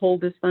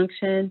household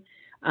dysfunction,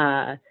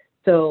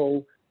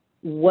 so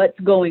what's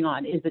going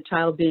on? Is the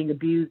child being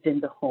abused in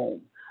the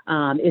home?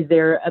 Is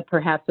there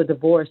perhaps a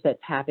divorce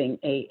that's having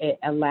a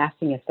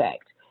lasting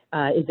effect?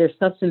 Is there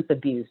substance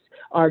abuse?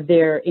 Are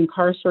there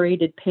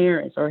incarcerated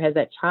parents, or has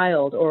that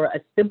child or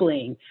a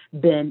sibling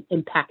been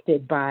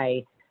impacted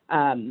by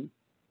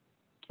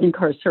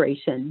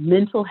incarceration?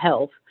 Mental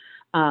health,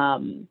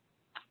 and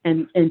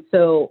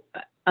so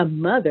a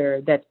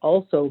mother that's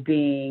also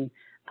being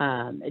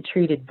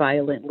treated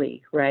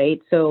violently,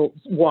 right? So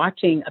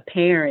watching a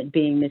parent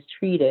being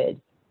mistreated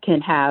can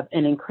have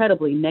an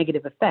incredibly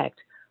negative effect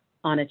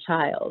on a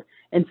child.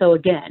 And so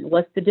again,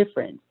 what's the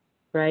difference,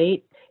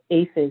 right?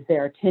 ACEs,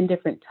 there are 10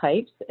 different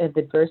types of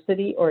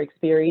adversity or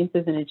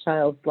experiences in a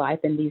child's life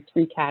in these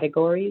 3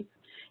 categories.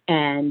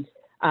 And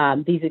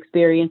these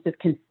experiences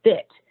can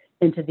fit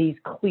into these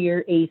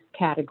clear ACE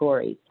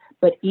categories.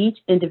 But each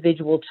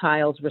individual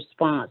child's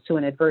response to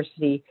an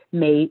adversity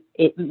may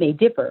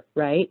differ,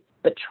 right?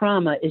 but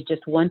trauma is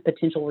just one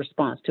potential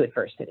response to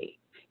adversity.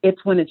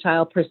 It's when a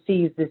child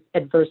perceives this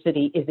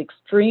adversity is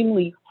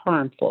extremely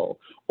harmful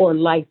or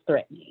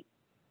life-threatening.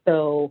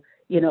 So,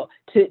 you know,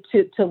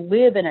 to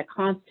live in a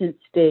constant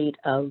state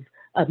of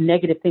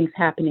negative things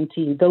happening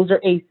to you, those are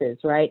ACEs,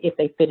 right? If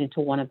they fit into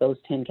one of those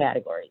 10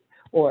 categories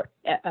or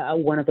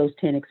one of those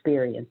 10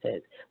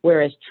 experiences.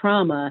 Whereas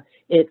trauma,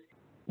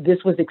 this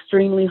was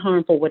extremely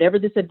harmful, whatever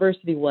this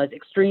adversity was,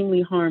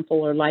 extremely harmful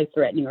or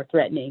life-threatening or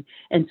threatening.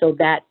 And so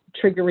that's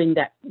triggering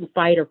that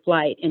fight or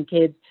flight, and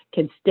kids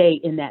can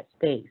stay in that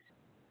space.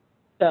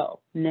 So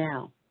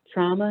now,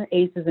 trauma,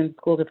 ACEs, and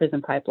school to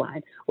prison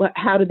pipeline. Well,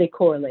 how do they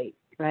correlate,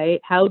 right?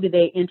 How do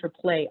they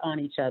interplay on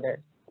each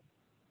other?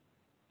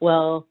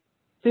 Well,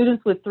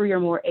 students with 3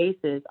 or more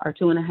ACEs are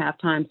 2.5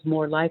 times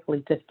more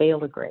likely to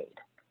fail a grade.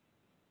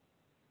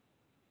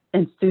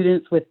 And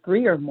students with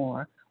 3 or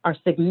more are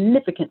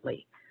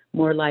significantly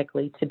more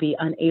likely to be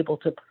unable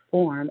to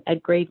perform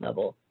at grade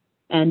level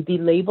and be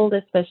labeled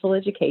as special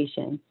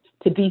education,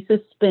 to be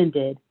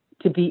suspended,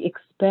 to be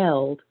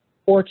expelled,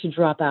 or to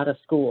drop out of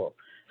school.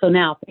 So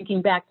now,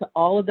 thinking back to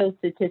all of those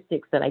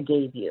statistics that I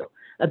gave you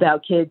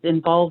about kids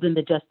involved in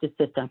the justice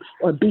system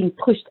or being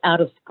pushed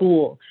out of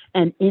school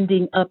and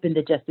ending up in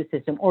the justice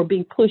system or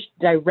being pushed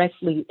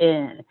directly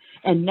in,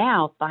 and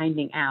now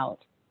finding out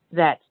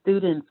that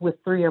students with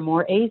 3 or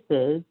more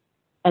ACEs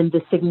and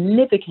the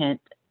significant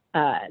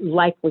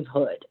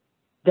likelihood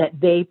that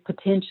they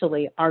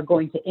potentially are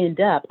going to end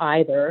up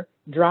either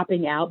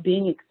dropping out,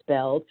 being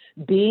expelled,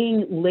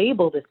 being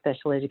labeled as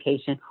special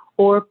education,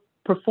 or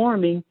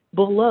performing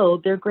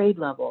below their grade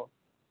level.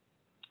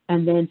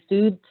 And then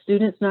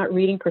students not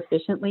reading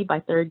proficiently by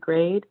 3rd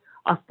grade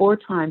are 4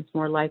 times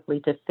more likely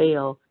to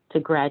fail to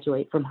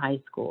graduate from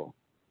high school.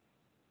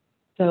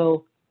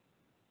 So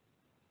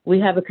we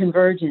have a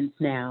convergence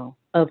now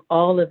of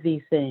all of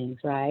these things,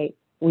 right?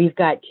 We've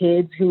got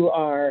kids who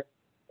are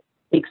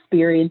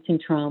experiencing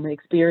trauma,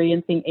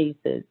 experiencing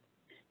ACEs.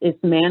 It's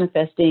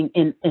manifesting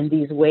in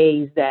these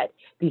ways that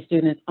these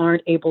students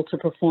aren't able to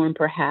perform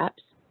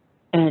perhaps,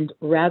 and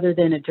rather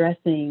than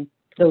addressing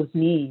those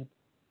needs,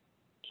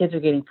 kids are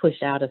getting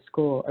pushed out of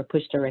school or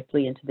pushed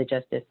directly into the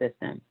justice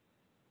system.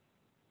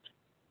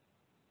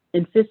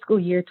 In fiscal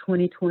year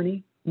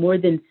 2020, more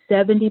than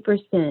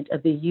 70%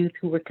 of the youth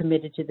who were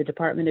committed to the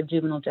Department of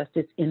Juvenile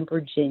Justice in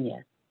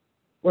Virginia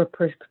were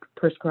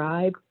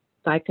prescribed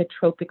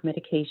psychotropic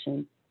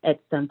medication at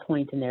some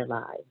point in their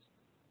lives.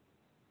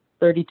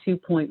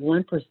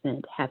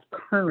 32.1% have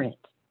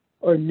current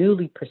or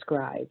newly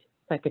prescribed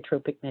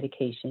psychotropic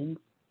medications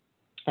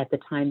at the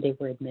time they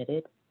were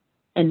admitted,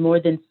 and more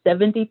than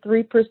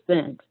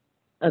 73%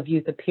 of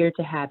youth appear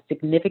to have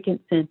significant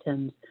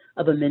symptoms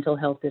of a mental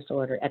health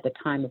disorder at the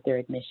time of their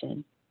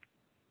admission.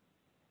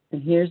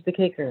 And here's the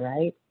kicker,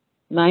 right?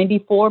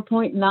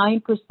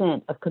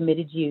 94.9% of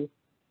committed youth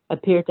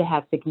appear to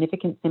have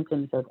significant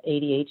symptoms of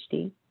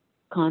ADHD,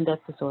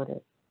 conduct disorder,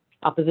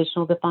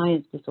 oppositional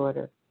defiance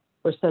disorder,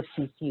 or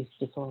substance use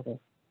disorder.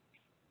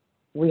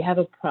 We have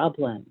a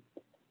problem.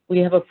 We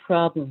have a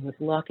problem with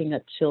locking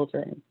up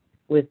children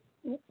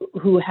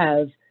who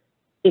have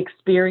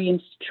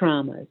experienced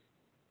traumas,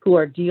 who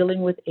are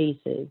dealing with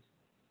ACEs,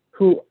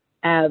 who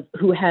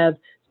have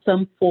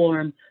some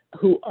form,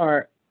 who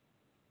are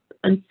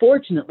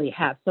unfortunately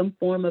have some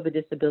form of a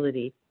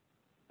disability,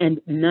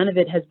 and none of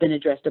it has been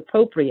addressed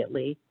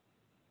appropriately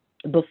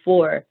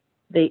before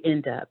they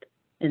end up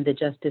in the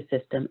justice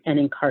system and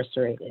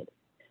incarcerated.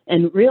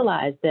 And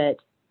realize that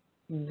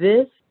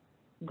this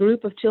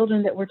group of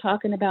children that we're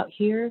talking about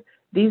here,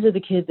 these are the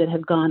kids that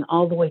have gone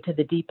all the way to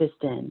the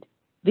deepest end.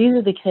 These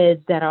are the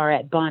kids that are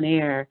at Bon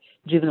Air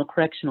Juvenile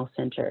Correctional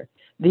Center.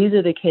 These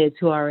are the kids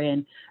who are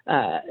in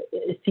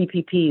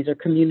CPPs or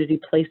community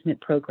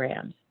placement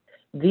programs.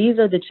 These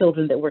are the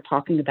children that we're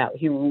talking about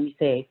here when we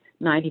say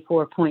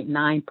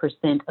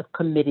 94.9% of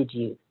committed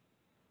youth.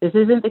 This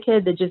isn't the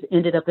kid that just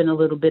ended up in a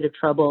little bit of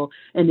trouble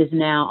and is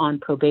now on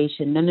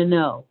probation. No, no,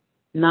 no.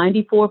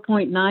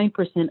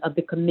 94.9% of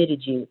the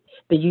committed youth,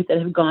 the youth that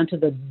have gone to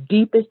the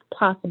deepest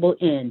possible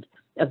end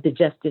of the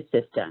justice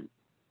system,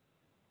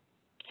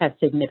 have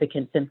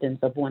significant symptoms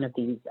of one of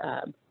these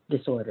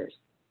disorders.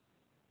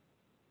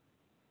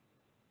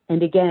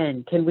 And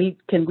again, can we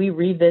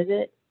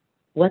revisit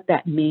what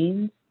that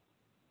means?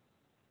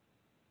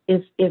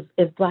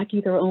 If Black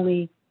youth are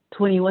only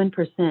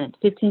 21%,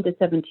 15 to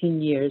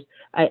 17 years,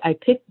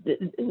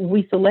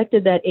 we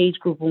selected that age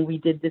group when we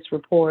did this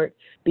report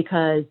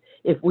because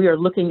if we are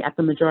looking at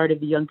the majority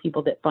of the young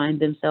people that find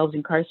themselves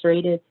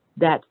incarcerated,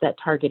 that's that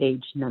target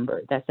age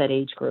number, that's that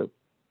age group.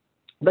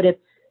 But if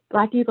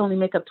Black youth only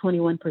make up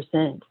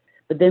 21%,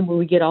 but then when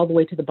we get all the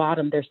way to the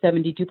bottom, there's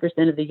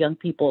 72% of the young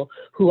people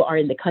who are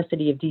in the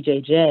custody of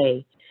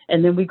DJJ.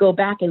 And then we go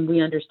back and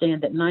we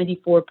understand that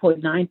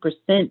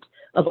 94.9%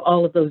 of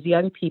all of those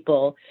young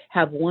people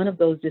have one of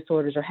those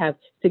disorders or have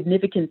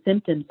significant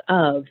symptoms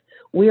of.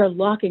 We are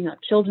locking up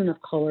children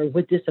of color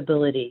with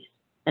disabilities,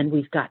 and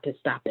we've got to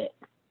stop it.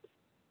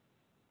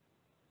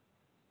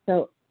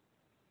 So,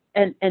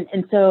 and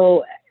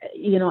so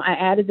you know, I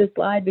added this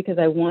slide because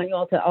I want you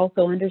all to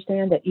also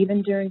understand that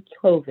even during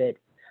COVID,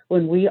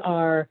 when we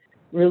are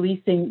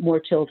releasing more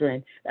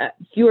children,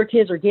 fewer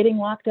kids are getting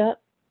locked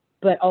up,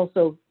 but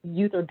also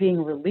youth are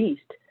being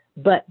released.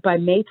 But by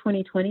May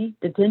 2020,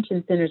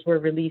 detention centers were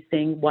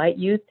releasing white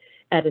youth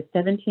at a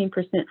 17%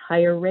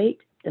 higher rate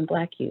than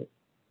Black youth.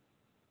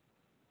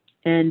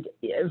 And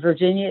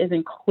Virginia is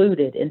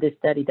included in this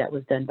study that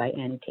was done by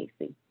Annie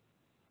Casey.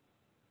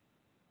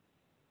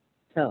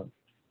 So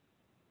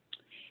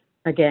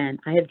again,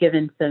 I have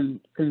given some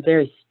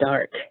very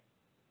stark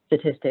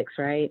statistics,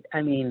 right?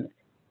 I mean,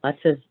 lots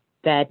of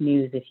bad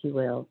news, if you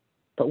will.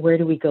 But where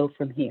do we go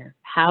from here?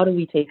 How do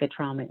we take a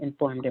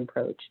trauma-informed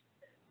approach?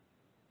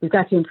 We've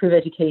got to improve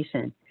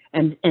education.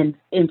 And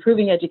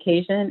improving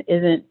education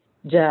isn't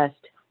just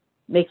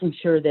making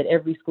sure that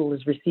every school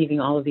is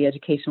receiving all of the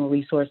educational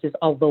resources,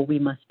 although we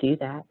must do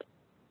that.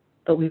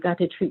 But we've got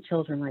to treat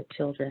children like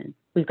children.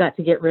 We've got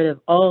to get rid of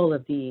all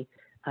of the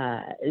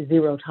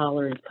zero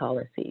tolerance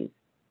policies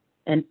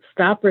and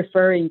stop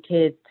referring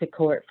kids to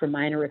court for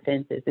minor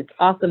offenses. It's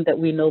awesome that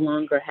we no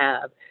longer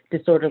have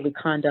disorderly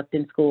conduct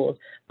in schools,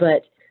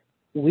 but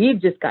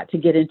we've just got to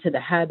get into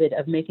the habit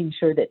of making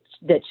sure that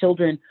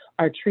children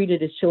are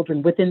treated as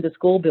children within the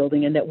school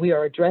building and that we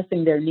are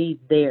addressing their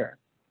needs there.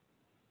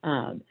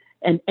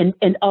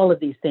 And all of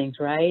these things,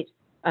 right?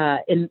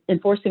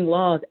 Enforcing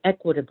laws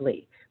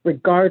equitably,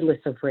 regardless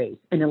of race,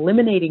 and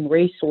eliminating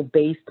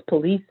racial-based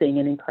policing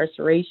and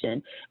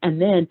incarceration,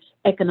 and then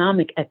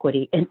economic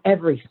equity in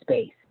every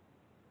space.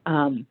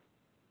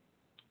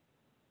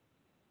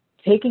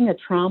 Taking a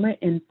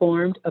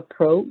trauma-informed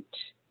approach,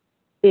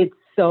 it's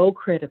so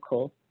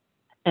critical.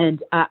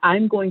 And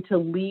I'm going to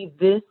leave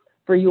this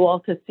for you all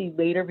to see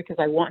later because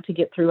I want to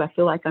get through. I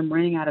feel like I'm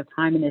running out of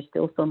time and there's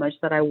still so much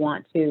that I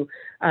want to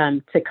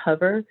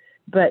cover.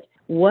 But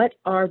what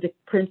are the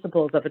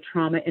principles of a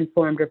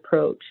trauma-informed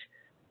approach?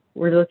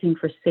 We're looking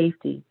for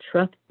safety,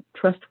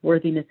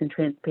 trustworthiness and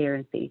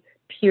transparency,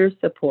 peer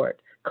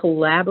support,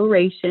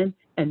 collaboration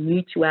and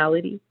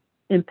mutuality,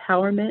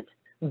 empowerment,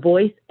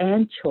 voice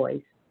and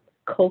choice,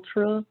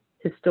 cultural,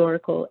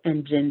 historical,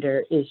 and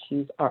gender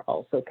issues are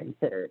also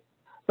considered.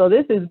 So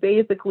this is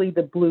basically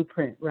the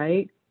blueprint,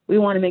 right? We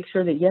want to make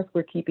sure that, yes,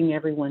 we're keeping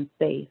everyone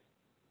safe,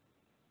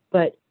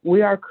 but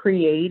we are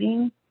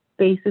creating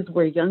spaces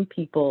where young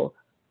people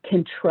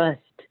can trust.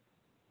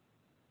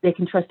 They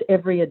can trust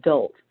every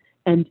adult.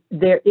 And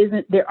there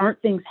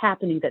aren't things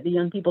happening that the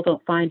young people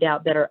don't find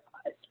out that are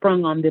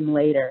sprung on them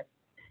later.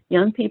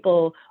 Young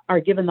people are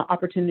given the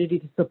opportunity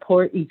to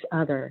support each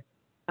other.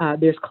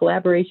 There's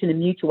collaboration and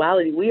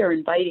mutuality. We are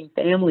inviting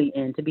family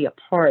in to be a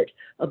part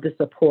of the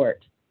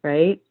support,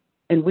 right?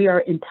 And we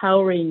are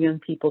empowering young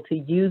people to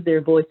use their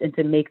voice and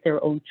to make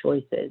their own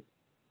choices.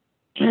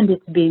 And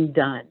it's being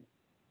done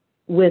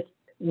with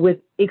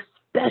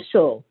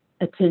special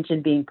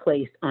attention being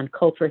placed on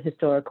cultural,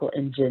 historical,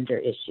 and gender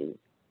issues.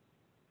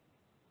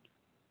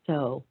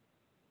 So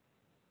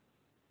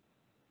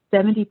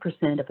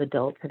 70% of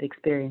adults have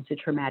experienced a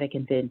traumatic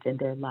event in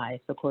their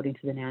lives, according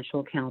to the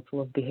National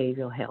Council of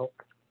Behavioral Health.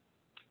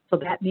 So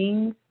that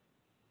means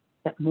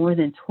that more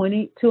than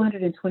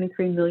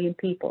 223 million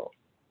people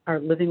are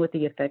living with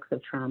the effects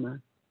of trauma.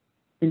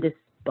 And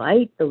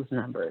despite those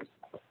numbers,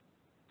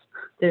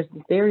 there's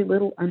very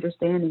little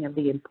understanding of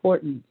the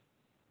importance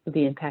of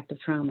the impact of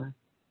trauma.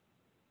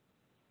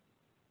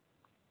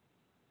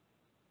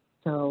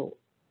 So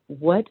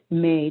what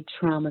made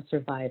trauma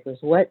survivors?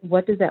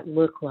 What does that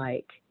look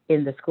like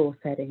in the school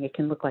setting? It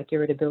can look like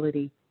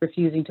irritability,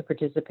 refusing to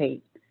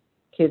participate,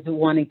 kids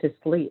wanting to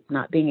sleep,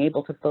 not being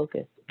able to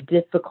focus,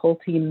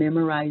 difficulty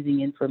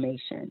memorizing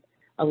information,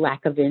 a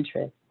lack of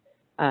interest,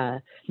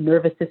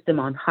 nervous system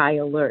on high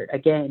alert.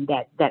 Again,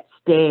 that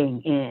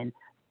staying in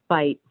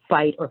fight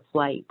or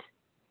flight.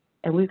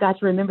 And we've got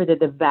to remember that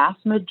the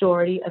vast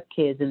majority of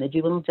kids in the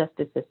juvenile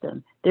justice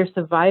system, they're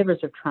survivors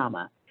of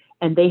trauma,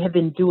 and they have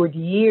endured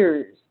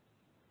years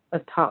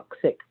of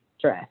toxic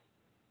stress.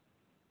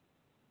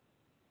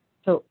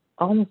 So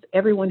almost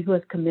everyone who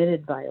has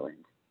committed violence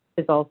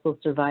has also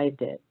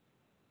survived it.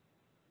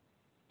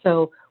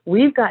 So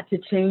we've got to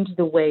change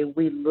the way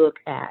we look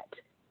at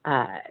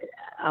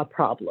a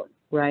problem,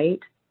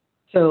 right?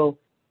 So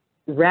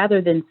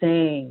rather than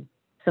saying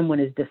someone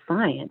is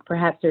defiant,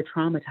 perhaps they're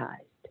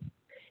traumatized.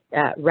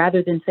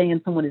 Rather than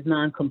saying someone is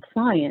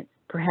non-compliant,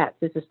 perhaps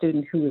it's a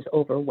student who is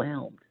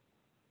overwhelmed.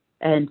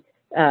 And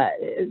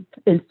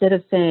instead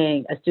of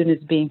saying a student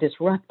is being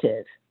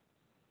disruptive,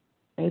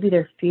 maybe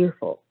they're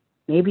fearful.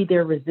 Maybe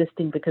they're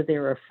resisting because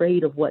they're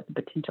afraid of what the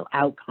potential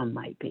outcome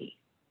might be.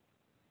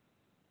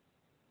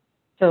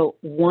 So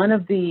one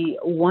of the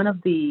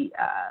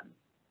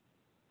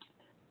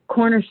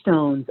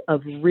cornerstones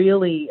of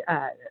really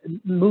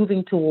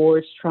moving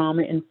towards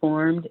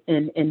trauma-informed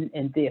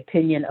in the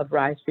opinion of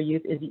Rise for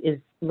Youth is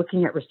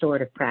looking at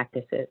restorative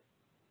practices.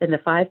 And the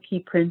 5 key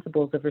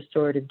principles of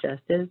restorative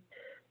justice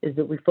is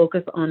that we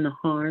focus on the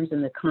harms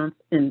and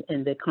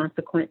the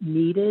consequence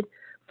needed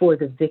for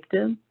the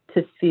victim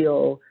to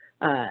feel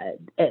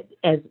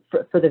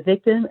for the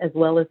victim as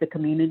well as the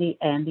community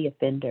and the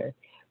offender.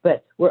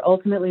 but we're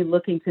ultimately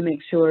looking to make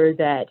sure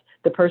that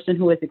the person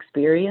who has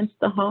experienced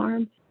the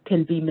harm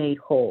can be made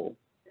whole,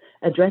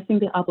 addressing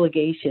the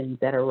obligations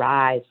that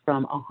arise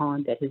from a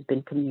harm that has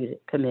been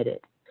committed,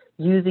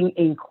 using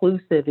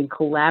inclusive and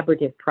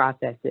collaborative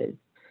processes,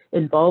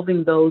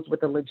 involving those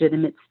with a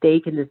legitimate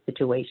stake in the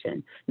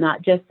situation,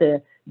 not just the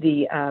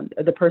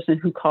person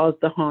who caused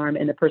the harm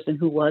and the person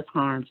who was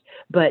harmed,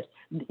 but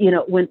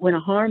when a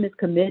harm is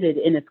committed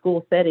in a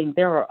school setting,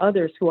 there are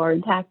others who are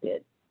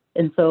impacted.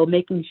 And so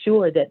making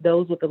sure that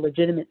those with a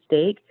legitimate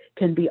stake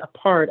can be a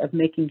part of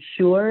making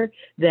sure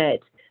that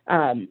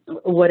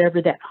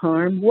whatever that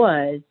harm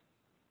was,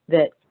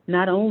 that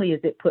not only is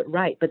it put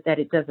right, but that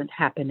it doesn't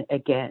happen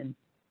again.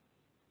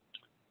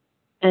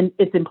 And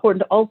it's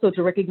important also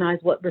to recognize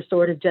what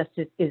restorative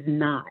justice is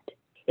not.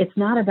 It's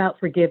not about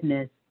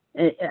forgiveness,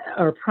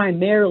 or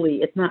primarily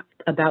it's not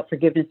about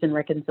forgiveness and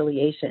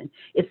reconciliation.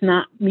 It's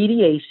not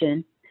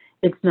mediation.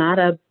 It's not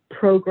a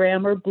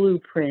program or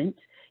blueprint.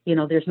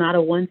 There's not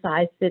a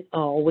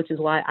one-size-fits-all, which is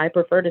why I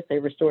prefer to say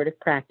restorative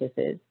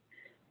practices.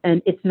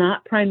 And it's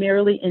not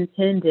primarily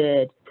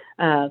intended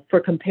for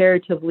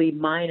comparatively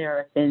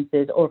minor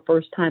offenses or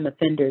first-time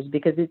offenders,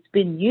 because it's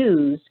been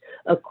used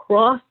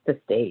across the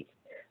state,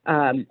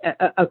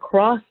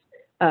 across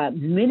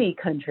many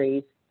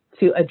countries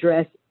to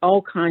address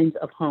all kinds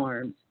of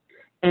harms.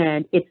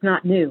 And it's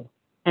not new,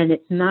 and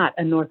it's not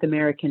a North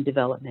American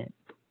development.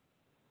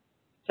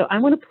 So I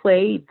want to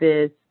play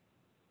this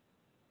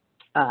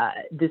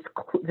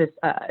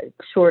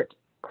short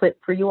clip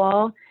for you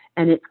all,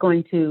 and it's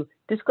going to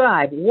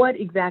describe what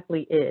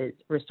exactly is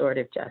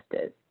restorative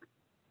justice.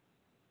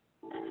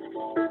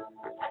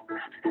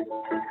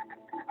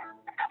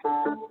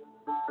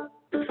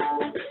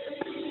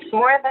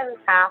 More than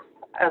half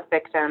of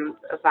victims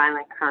of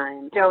violent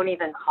crime don't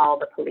even call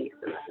the police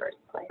in the first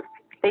place.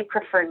 They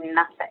prefer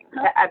nothing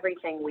to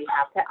everything we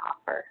have to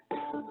offer.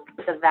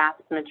 The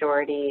vast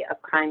majority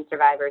of crime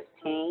survivors'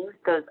 pain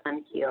goes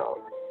unhealed.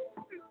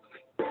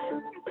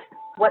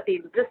 What the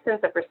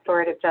existence of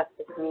restorative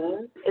justice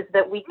means is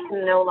that we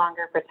can no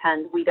longer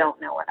pretend we don't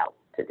know what else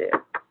to do.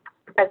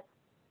 As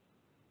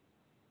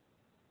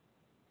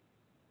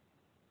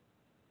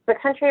the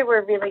country,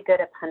 we're really good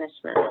at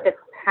punishment. It's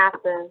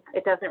passive.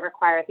 It doesn't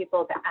require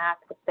people to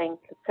act, to think.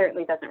 It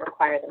certainly doesn't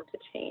require them to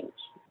change.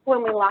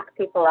 When we lock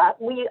people up,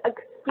 we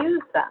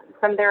excuse them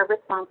from their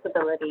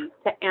responsibility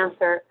to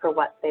answer for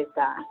what they've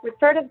done.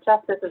 Restorative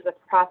justice is a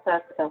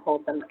process to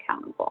hold them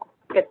accountable.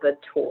 It's a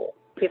tool.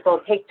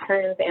 People take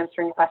turns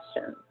answering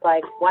questions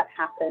like what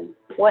happened,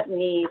 what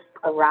needs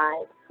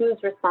arise, whose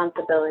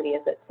responsibility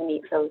is it to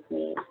meet those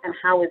needs, and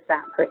how is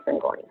that person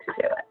going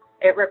to do it?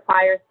 It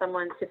requires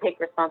someone to take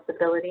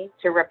responsibility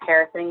to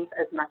repair things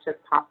as much as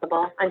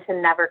possible and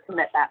to never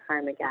commit that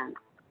harm again.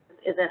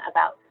 It isn't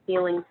about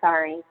feeling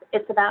sorry,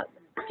 it's about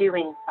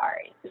doing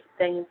sorry.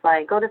 Things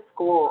like go to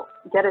school,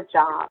 get a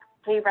job,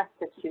 pay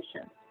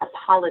restitution,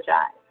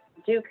 apologize,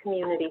 do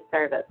community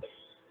service.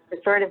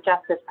 Restorative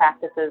justice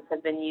practices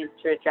have been used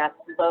to address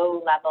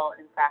low-level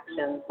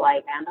infractions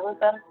like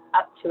vandalism,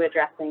 up to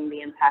addressing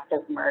the impact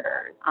of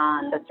murders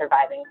on the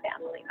surviving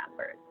family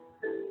members.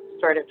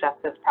 Restorative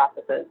justice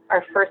processes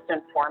are first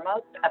and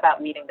foremost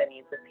about meeting the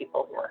needs of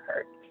people who are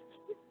hurt.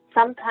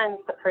 Sometimes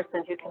the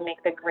person who can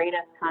make the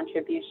greatest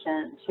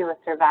contribution to a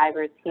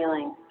survivor's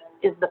healing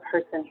is the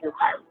person who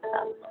harmed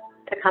them.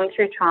 To come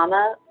through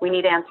trauma, we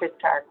need answers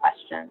to our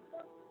questions.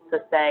 To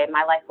say,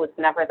 my life was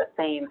never the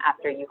same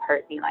after you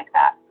hurt me like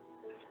that.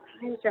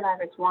 Crime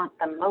survivors want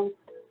the most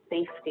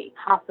safety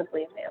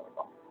possibly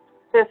available.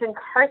 So if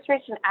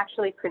incarceration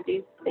actually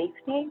produced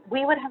safety,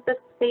 we would have the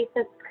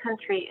safest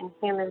country in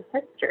human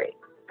history.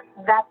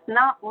 That's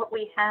not what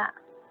we have.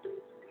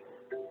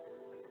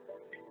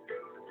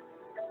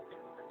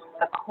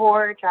 The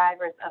core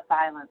drivers of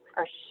violence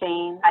are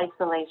shame,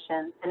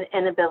 isolation, and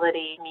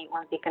inability to meet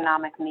one's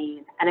economic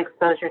needs and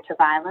exposure to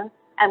violence.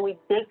 And we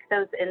bake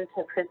those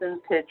into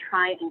prisons to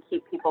try and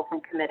keep people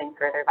from committing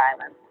further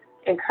violence.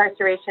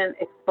 Incarceration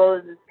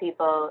exposes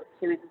people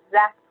to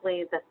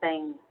exactly the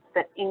things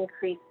that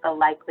increase the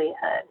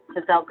likelihood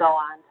that they'll go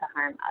on to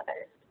harm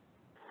others.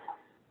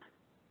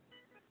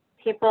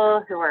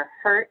 People who are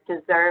hurt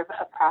deserve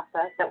a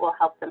process that will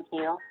help them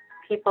heal.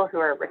 People who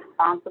are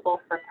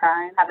responsible for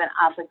crime have an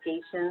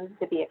obligation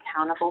to be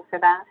accountable for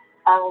that.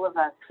 All of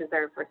us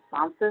deserve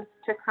responses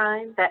to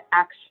crime that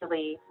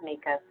actually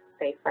make us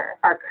safer.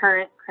 Our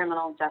current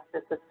criminal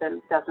justice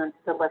system doesn't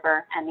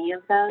deliver any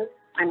of those,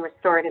 and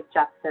restorative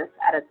justice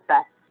at its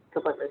best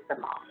delivers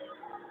them all.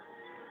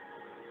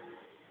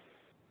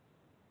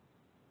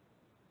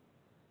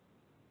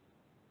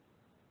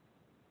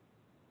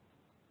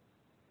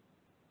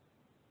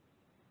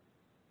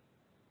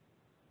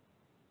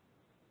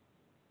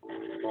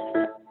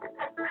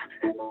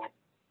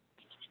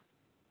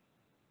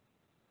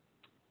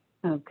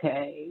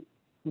 Okay,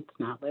 it's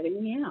not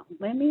letting me out.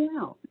 Let me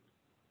out.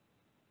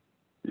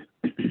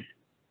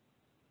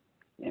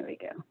 There we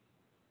go.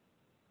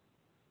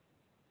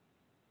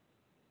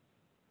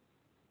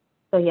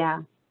 So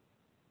yeah,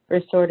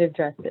 restorative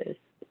justice.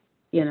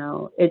 You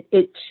know,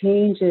 it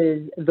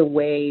changes the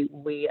way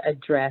we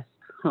address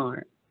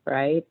harm,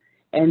 right?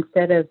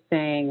 Instead of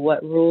saying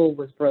what rule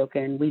was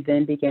broken, we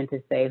then begin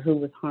to say who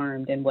was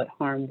harmed and what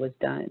harm was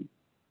done.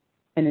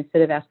 And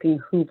instead of asking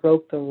who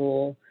broke the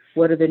rule,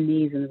 what are the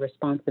needs and the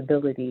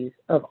responsibilities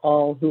of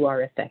all who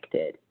are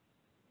affected?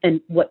 And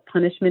what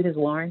punishment is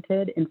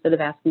warranted? Instead of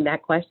asking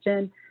that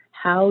question,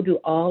 how do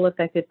all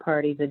affected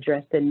parties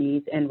address the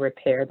needs and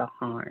repair the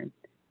harm?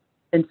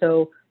 And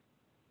so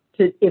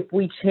if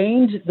we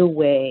change the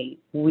way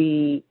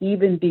we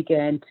even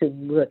begin to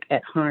look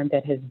at harm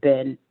that has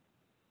been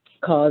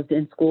caused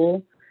in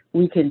school,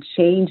 we can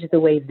change the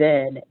way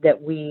then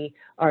that we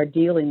are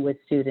dealing with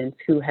students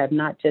who have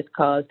not just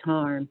caused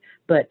harm,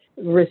 but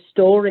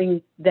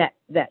restoring that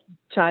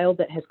child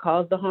that has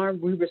caused the harm,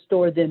 we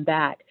restore them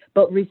back,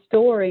 but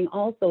restoring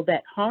also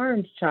that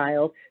harmed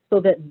child so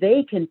that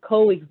they can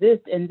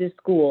coexist in this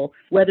school,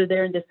 whether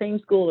they're in the same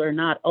school or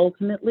not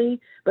ultimately,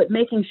 but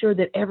making sure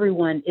that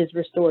everyone is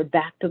restored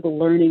back to the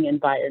learning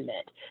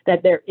environment,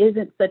 that there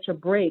isn't such a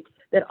break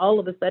that all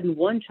of a sudden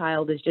one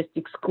child is just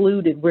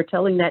excluded. We're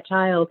telling that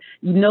child,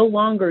 no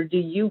longer do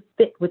you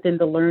fit within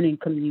the learning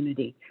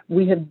community.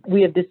 We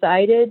have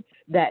decided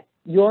that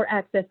your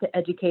access to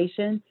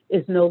education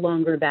is no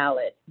longer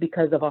valid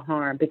because of a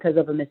harm, because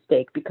of a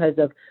mistake, because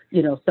of,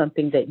 you know,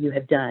 something that you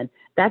have done.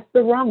 That's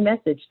the wrong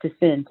message to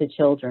send to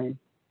children.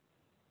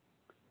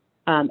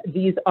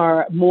 These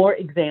are more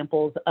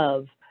examples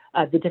of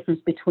the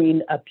difference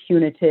between a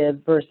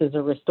punitive versus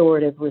a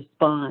restorative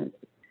response.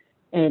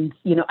 And,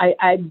 you know,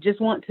 I just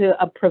want to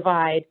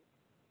provide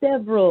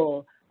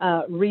several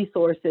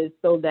resources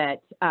so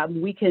that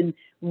we can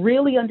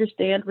really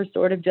understand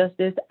restorative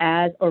justice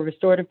or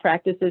restorative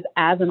practices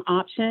as an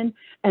option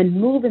and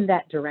move in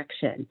that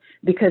direction.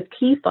 Because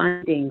key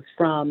findings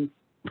from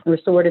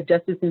restorative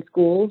justice in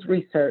schools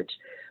research,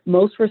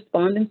 most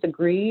respondents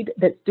agreed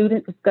that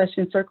student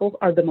discussion circles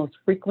are the most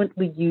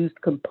frequently used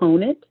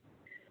component,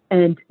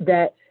 and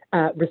that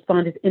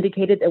respondents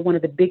indicated that one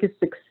of the biggest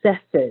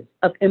successes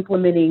of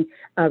implementing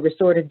a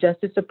restorative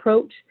justice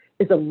approach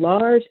is a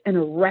large and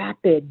a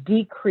rapid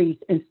decrease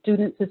in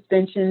student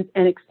suspensions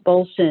and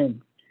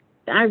expulsions.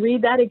 I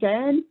read that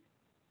again.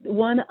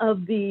 One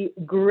of the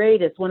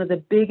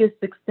biggest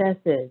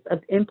successes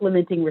of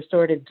implementing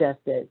restorative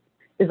justice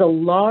is a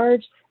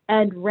large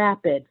and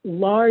rapid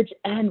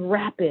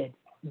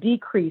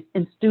decrease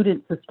in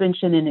student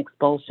suspension and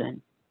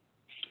expulsion.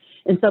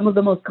 And some of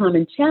the most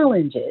common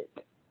challenges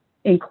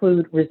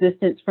include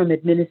resistance from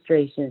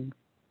administration,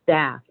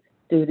 staff,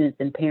 students,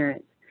 and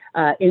parents,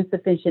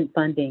 insufficient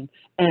funding,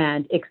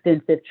 and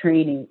extensive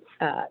training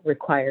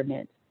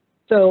requirements.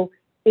 So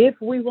if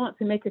we want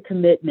to make a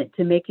commitment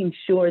to making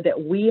sure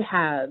that we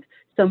have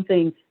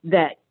something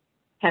that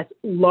has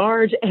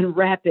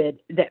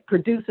that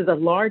produces a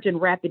large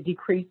and rapid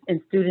decrease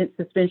in student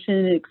suspension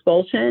and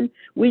expulsion,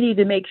 we need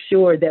to make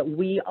sure that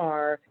we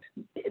are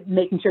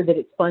making sure that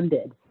it's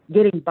funded,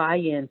 getting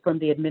buy-in from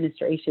the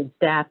administration,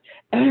 staff,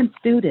 and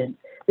students.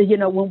 You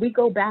know, when we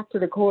go back to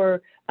the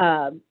core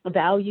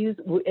values,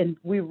 and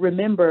we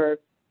remember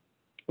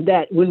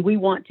that when we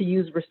want to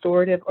use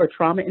restorative or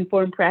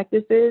trauma-informed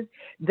practices,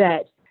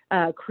 that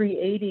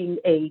creating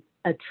a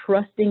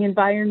trusting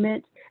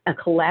environment, a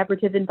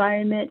collaborative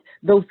environment,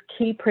 those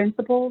key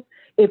principles,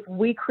 if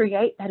we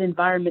create that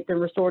environment, then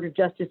restorative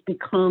justice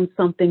becomes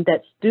something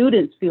that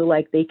students feel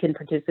like they can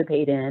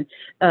participate in.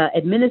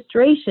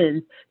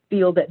 Administrations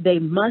feel that they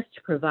must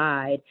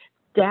provide.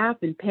 Staff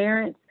and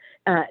parents,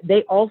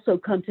 they also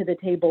come to the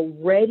table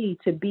ready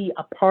to be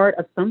a part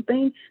of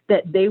something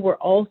that they were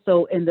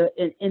also in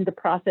the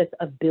process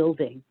of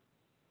building.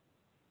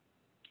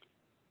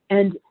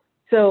 And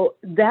so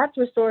that's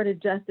restorative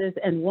justice,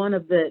 and one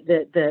of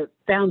the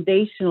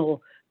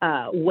foundational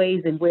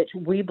ways in which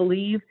we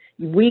believe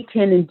we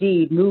can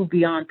indeed move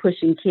beyond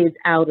pushing kids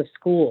out of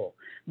school.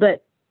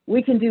 But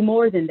we can do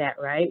more than that,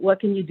 right? What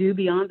can you do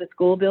beyond the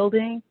school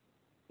building?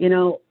 You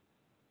know,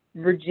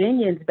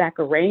 Virginians back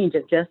a range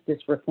of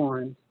justice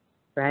reforms,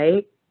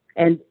 right?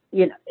 And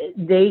you know,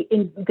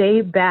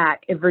 they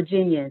back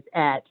Virginians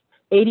at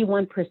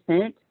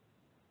 81%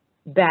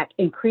 back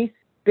increased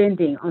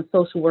spending on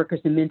social workers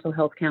and mental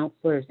health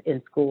counselors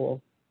in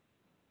school.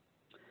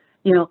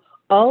 You know,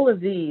 all of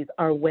these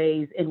are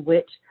ways in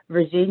which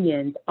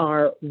Virginians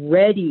are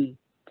ready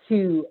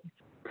to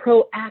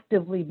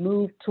proactively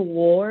move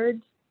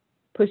towards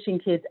pushing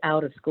kids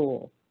out of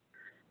school.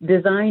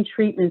 Design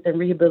treatments and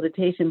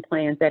rehabilitation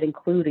plans that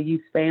include a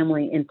youth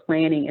family in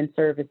planning and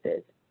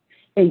services.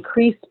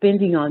 Increase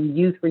spending on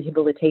youth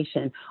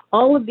rehabilitation.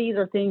 All of these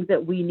are things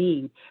that we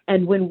need.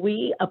 And when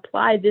we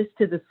apply this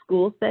to the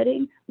school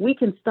setting, we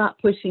can stop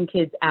pushing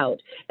kids out.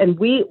 And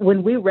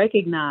when we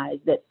recognize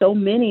that so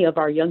many of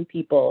our young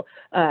people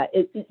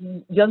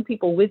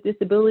with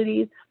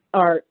disabilities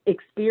are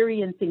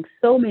experiencing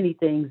so many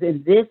things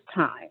in this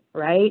time,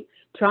 right?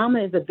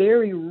 Trauma is a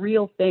very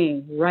real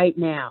thing right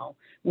now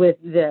with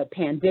the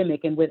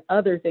pandemic and with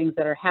other things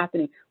that are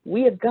happening.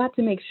 We have got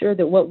to make sure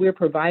that what we're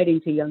providing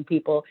to young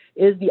people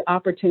is the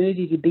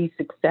opportunity to be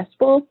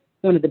successful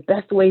One of the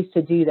best ways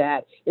to do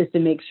that is to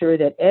make sure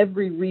that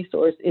every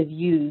resource is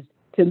used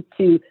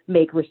to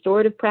make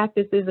restorative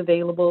practices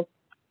available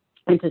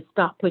and to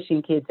stop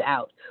pushing kids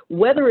out,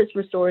 whether it's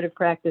restorative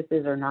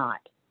practices or not.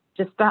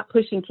 Just stop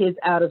pushing kids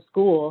out of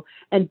school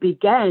and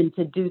begin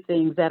to do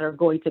things that are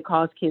going to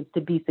cause kids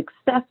to be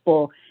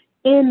successful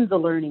in the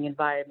learning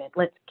environment.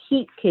 Let's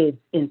keep kids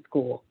in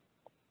school.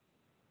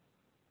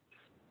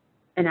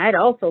 And I'd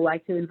also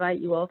like to invite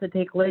you all to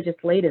take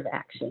legislative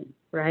action,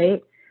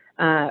 right?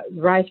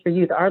 Rise for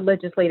Youth, our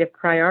legislative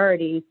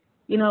priorities,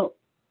 you know,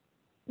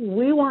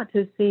 we want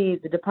to see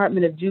the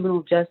Department of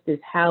Juvenile Justice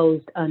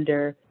housed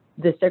under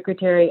the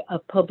Secretary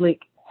of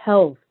Public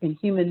Health and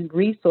Human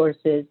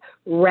Resources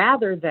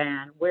rather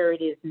than where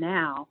it is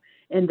now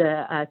in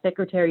the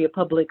Secretary of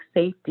Public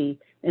Safety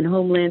and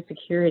Homeland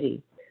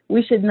Security.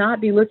 We should not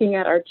be looking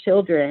at our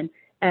children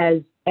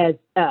as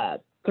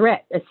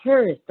threats, as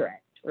terrorist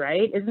threats,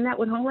 right? Isn't that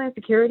what Homeland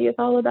Security is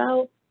all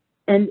about?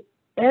 And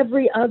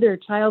every other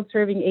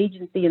child-serving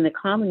agency in the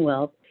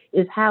Commonwealth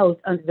is housed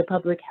under the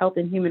Public Health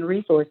and Human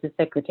Resources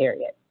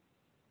Secretariat.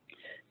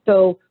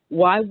 So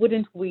why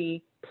wouldn't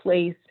we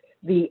place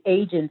the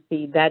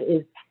agency that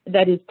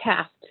is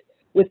tasked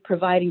with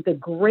providing the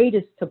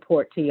greatest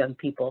support to young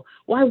people?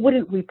 Why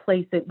wouldn't we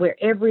place it where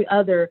every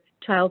other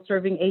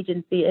child-serving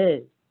agency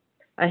is?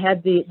 I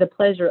had the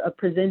pleasure of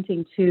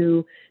presenting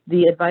to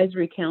the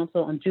Advisory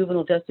Council on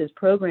Juvenile Justice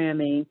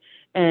Programming,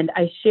 and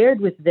I shared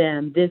with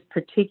them this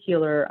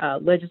particular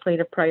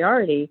legislative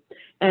priority.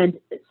 And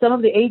some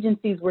of the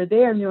agencies were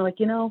there, and they were like,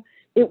 you know,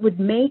 it would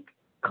make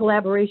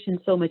collaboration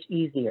so much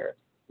easier.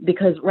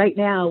 Because right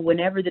now,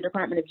 whenever the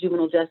Department of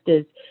Juvenile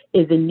Justice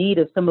is in need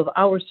of some of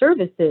our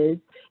services,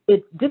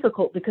 it's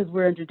difficult because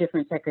we're under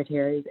different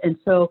secretaries. And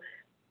so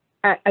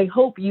I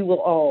hope you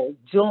will all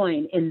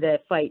join in the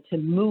fight to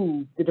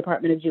move the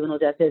Department of Juvenile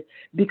Justice,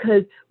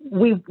 because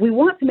we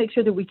want to make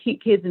sure that we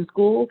keep kids in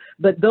school,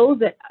 but those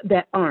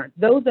that aren't,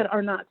 those that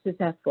are not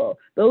successful,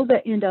 those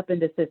that end up in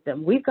the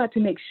system, we've got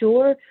to make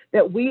sure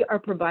that we are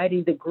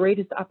providing the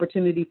greatest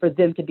opportunity for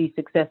them to be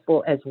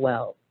successful as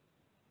well.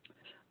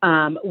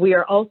 We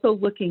are also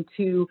looking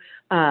to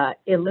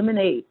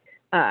eliminate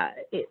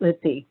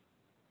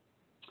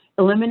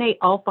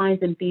all fines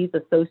and fees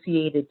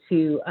associated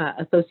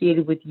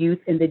with youth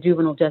in the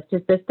juvenile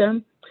justice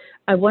system.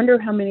 I wonder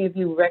how many of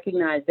you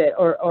recognize that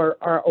or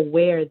are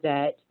aware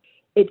that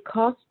it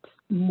costs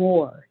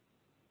more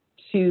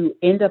to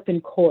end up in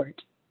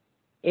court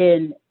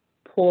in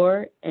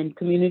poor and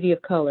community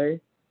of color,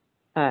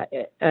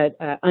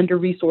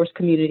 under-resourced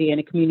community and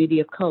a community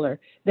of color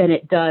than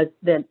it does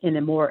than in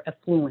a more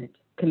affluent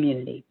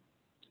community.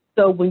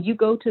 So when you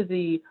go to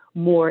the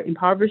more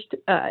impoverished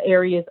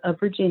areas of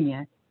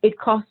Virginia, it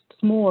costs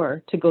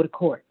more to go to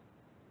court.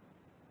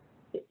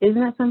 Isn't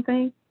that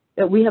something?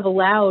 That we have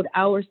allowed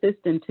our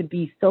system to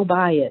be so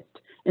biased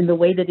in the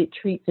way that it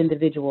treats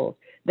individuals,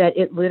 that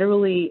it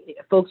literally,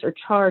 folks are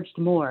charged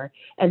more.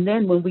 And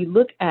then when we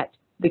look at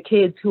the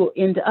kids who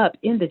end up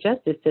in the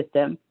justice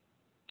system,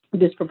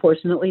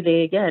 disproportionately,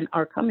 they again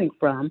are coming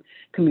from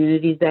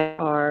communities that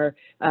are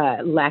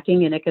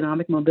lacking in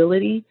economic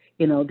mobility.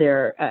 You know,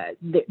 there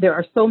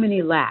are so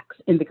many lacks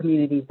in the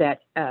communities that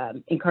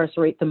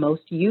incarcerate the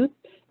most youth.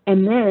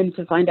 And then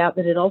to find out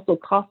that it also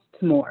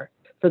costs more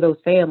for those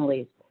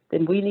families,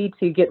 then we need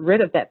to get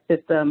rid of that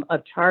system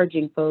of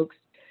charging folks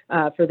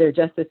for their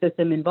justice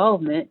system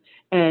involvement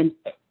and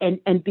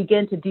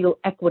begin to deal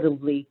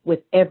equitably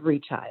with every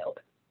child.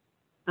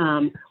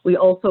 We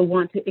also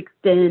want to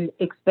expand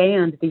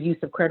the use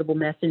of credible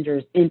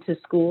messengers into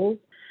schools,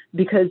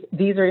 because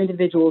these are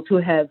individuals who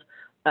have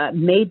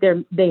made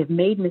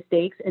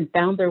mistakes and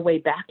found their way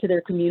back to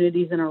their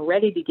communities and are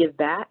ready to give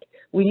back.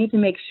 We need to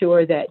make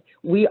sure that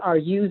we are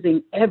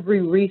using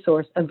every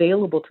resource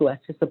available to us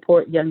to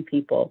support young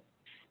people.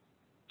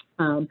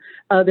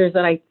 Others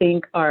that I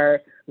think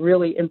are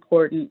really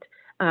important,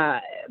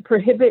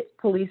 prohibit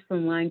police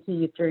from lying to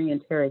youth during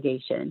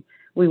interrogation.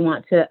 We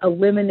want to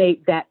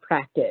eliminate that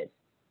practice.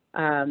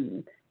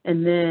 And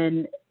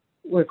then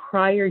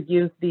require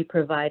youth be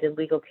provided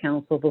legal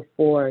counsel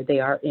before they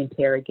are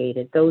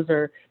interrogated. Those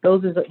are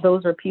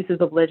pieces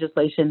of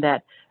legislation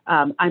that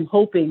I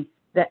hope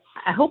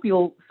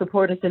you'll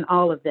support us in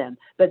all of them.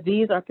 But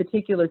these are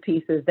particular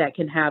pieces that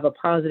can have a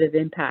positive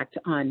impact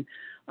on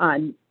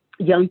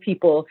young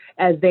people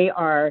as they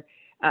are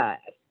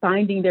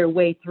finding their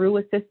way through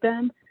a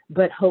system,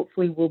 but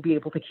hopefully we'll be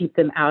able to keep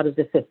them out of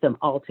the system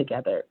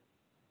altogether.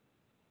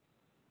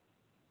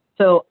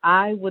 So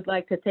I would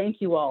like to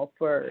thank you all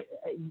for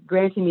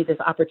granting me this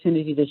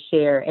opportunity to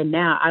share. And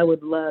now I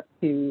would love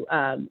to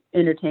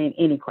entertain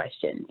any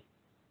questions.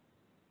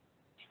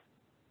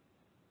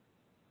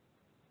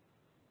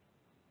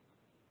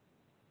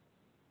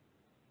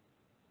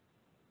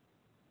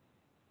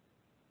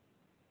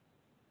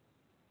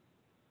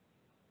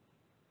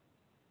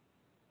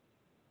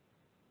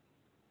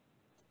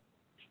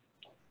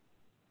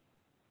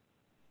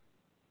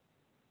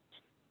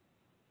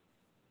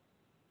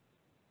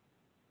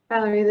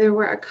 Valerie, there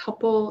were a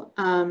couple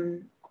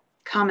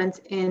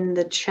comments in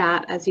the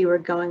chat as you were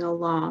going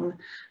along.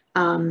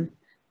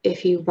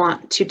 if you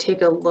want to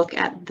take a look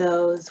at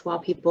those while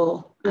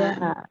people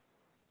kind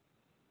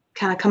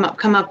of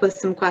come up with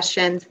some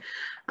questions.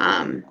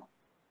 I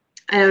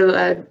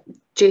know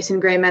Jason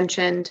Gray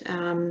mentioned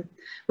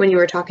when you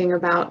were talking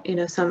about, you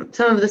know, some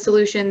of the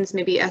solutions,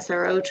 maybe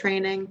SRO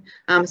training.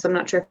 So I'm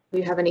not sure if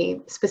you have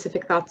any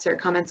specific thoughts or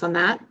comments on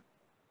that.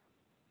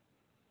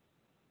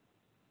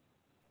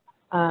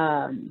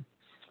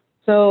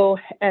 So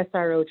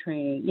SRO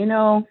training, you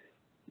know,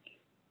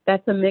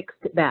 that's a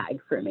mixed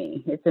bag for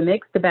me. It's a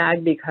mixed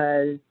bag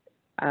because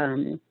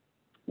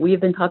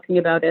we've been talking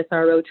about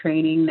SRO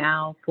training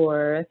now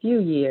for a few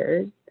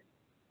years,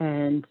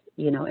 and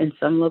you know, in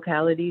some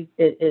localities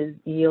it is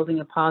yielding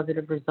a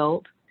positive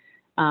result,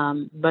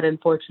 but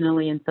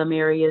unfortunately in some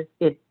areas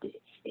it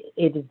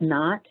is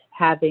not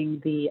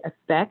having the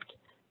effect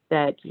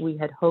that we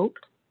had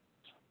hoped.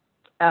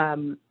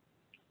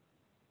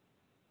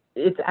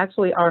 It's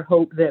actually our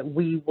hope that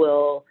we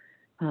will,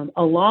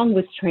 along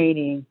with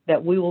training,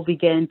 that we will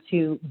begin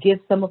to give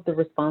some of the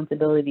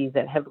responsibilities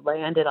that have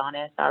landed on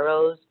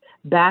SROs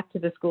back to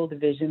the school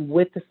division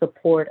with the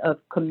support of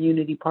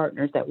community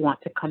partners that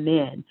want to come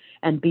in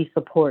and be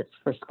supports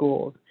for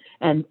schools.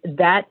 And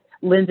that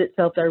lends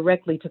itself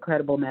directly to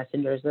credible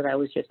messengers that I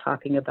was just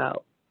talking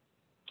about.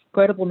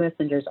 Credible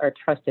messengers are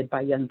trusted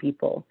by young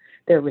people.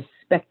 They're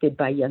respected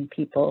by young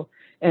people.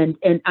 And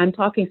I'm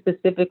talking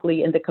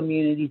specifically in the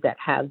communities that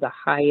have the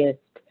highest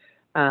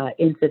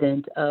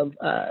incident of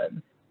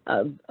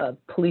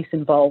police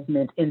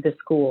involvement in the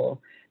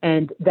school.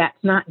 And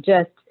that's not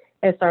just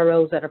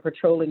SROs that are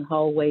patrolling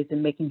hallways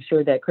and making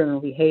sure that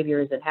criminal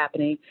behavior isn't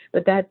happening,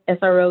 but that's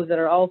SROs that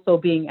are also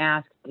being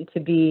asked to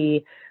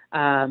be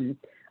the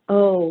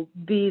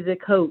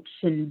coach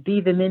and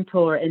be the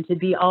mentor and to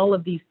be all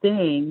of these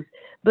things.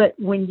 But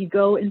when you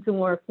go into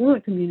more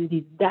affluent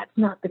communities, that's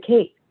not the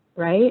case,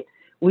 right?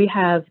 We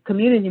have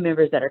community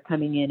members that are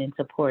coming in and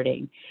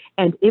supporting.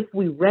 And if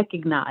we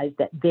recognize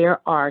that there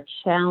are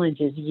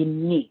challenges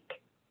unique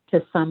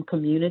to some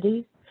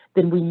communities,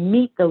 then we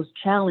meet those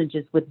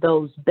challenges with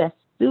those best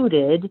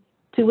suited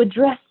to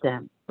address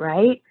them,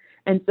 right?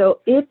 And so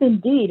if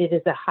indeed it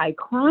is a high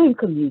crime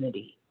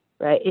community,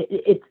 right,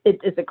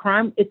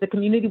 it's a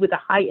community with a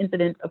high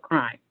incidence of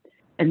crime.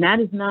 And that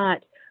is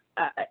not,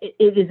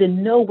 it is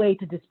in no way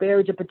to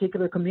disparage a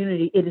particular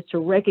community. It is to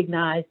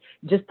recognize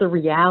just the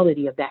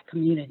reality of that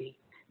community.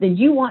 Then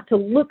you want to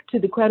look to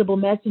the credible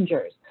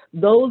messengers,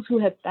 those who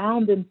have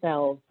found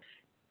themselves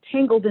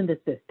tangled in the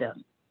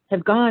system,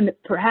 have gone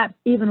perhaps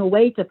even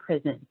away to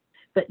prison,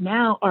 but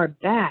now are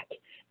back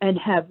and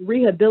have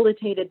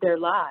rehabilitated their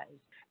lives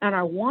and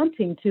are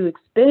wanting to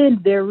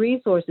expend their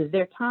resources,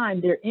 their time,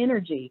 their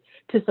energy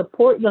to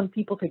support young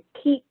people, to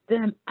keep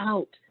them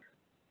out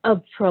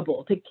of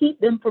trouble, to keep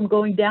them from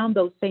going down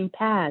those same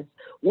paths.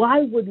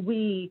 Why would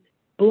we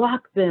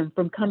block them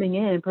from coming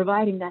in,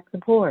 providing that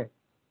support?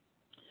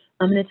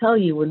 I'm going to tell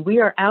you, when we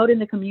are out in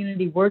the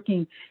community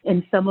working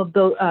in some of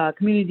the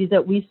communities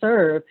that we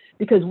serve,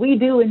 because we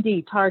do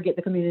indeed target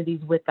the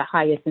communities with the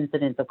highest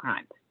incidence of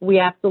crime. We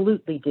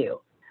absolutely do.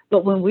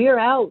 But when we are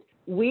out,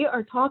 we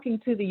are talking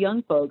to the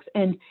young folks,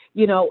 and,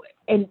 you know,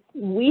 and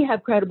we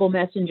have credible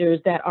messengers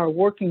that are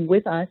working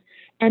with us,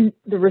 and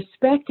the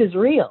respect is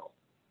real.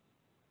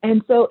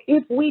 And so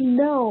if we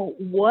know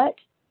what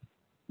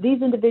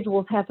these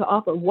individuals have to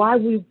offer, why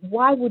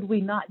would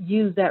we not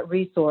use that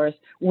resource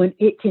when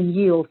it can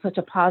yield such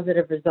a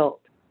positive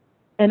result?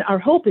 And our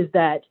hope is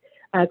that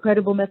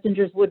credible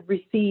messengers would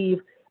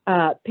receive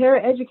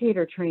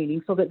paraeducator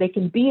training so that they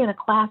can be in a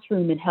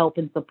classroom and help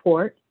and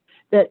support,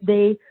 that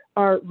they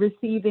are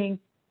receiving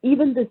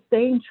even the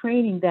same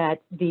training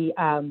that the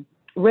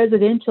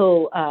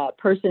residential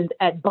persons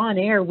at Bon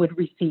Air would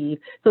receive,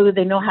 so that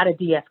they know how to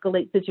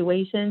de-escalate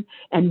situations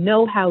and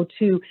know how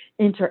to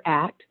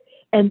interact,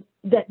 and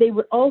that they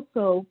would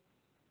also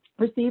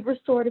receive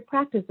restorative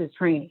practices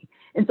training.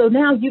 And so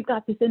now you've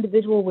got this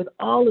individual with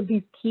all of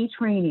these key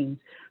trainings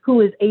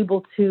who is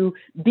able to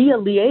be a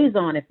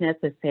liaison, if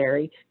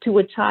necessary, to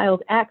a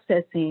child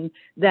accessing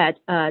that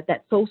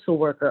social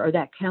worker or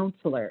that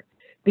counselor.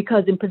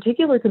 Because in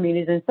particular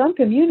communities, in some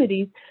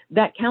communities,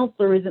 that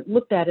counselor isn't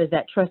looked at as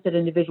that trusted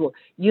individual.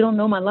 You don't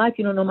know my life,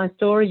 you don't know my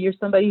story, you're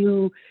somebody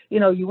who,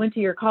 you know, you went to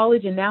your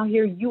college and now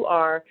here you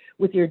are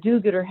with your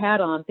do-gooder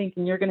hat on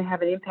thinking you're going to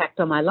have an impact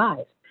on my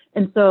life.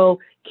 And so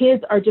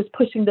kids are just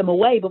pushing them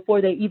away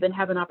before they even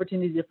have an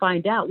opportunity to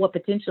find out what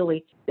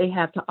potentially they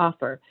have to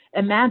offer.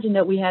 Imagine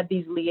that we have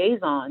these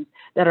liaisons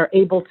that are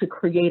able to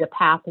create a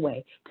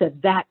pathway to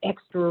that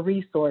extra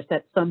resource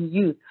that some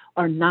youth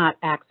are not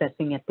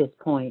accessing at this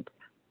point.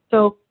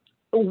 So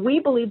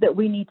we believe that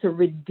we need to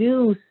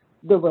reduce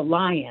the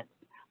reliance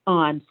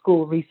on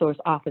school resource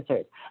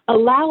officers,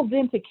 allow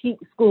them to keep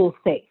schools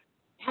safe.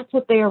 That's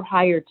what they are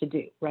hired to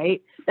do, right?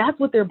 That's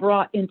what they're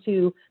brought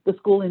into the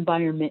school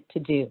environment to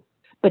do.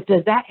 But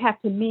does that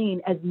have to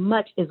mean as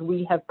much as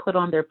we have put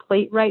on their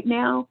plate right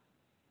now?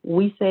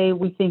 We say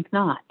we think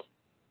not.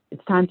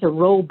 It's time to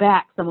roll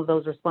back some of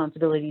those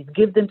responsibilities,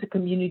 give them to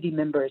community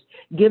members,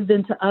 give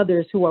them to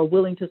others who are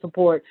willing to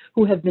support,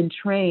 who have been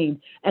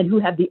trained and who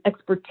have the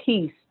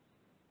expertise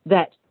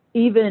that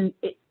even,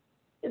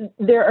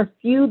 there are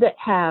few that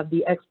have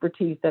the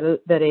expertise that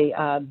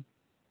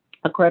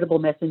a credible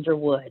messenger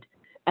would,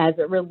 as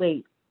it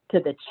relates to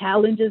the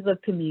challenges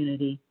of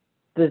community,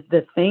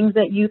 the things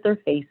that youth are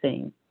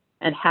facing,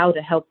 and how to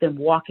help them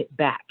walk it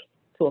back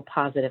to a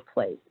positive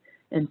place.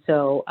 And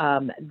so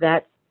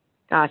that's,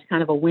 gosh,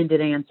 kind of a winded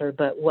answer,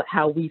 but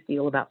how we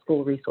feel about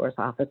school resource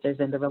officers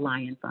and the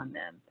reliance on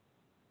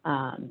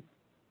them.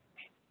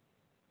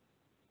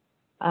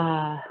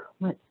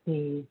 Let's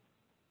see.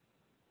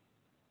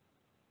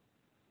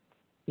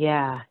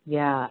 Yeah.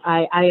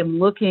 I am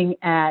looking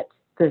at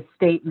the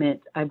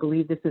statement. I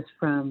believe this is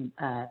from,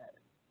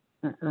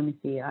 let me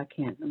see.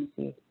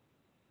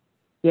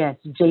 Yes,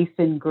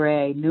 Jason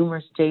Gray,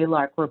 numerous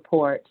JLARC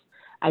reports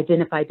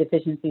identified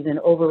deficiencies and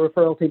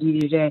over-referral to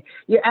DDJ.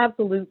 You're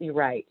absolutely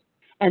right.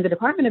 And the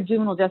Department of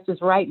Juvenile Justice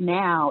right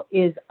now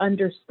is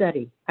under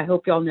study. I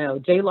hope y'all know.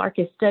 JLARC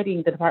is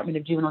studying the Department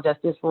of Juvenile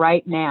Justice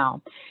right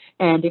now.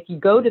 And if you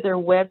go to their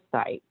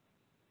website,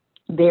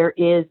 there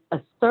is a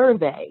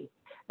survey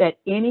that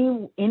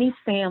any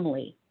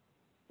family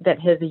that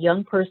has a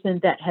young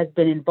person that has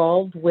been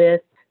involved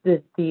with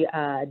the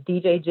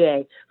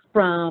DJJ,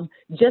 from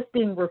just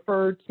being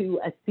referred to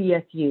a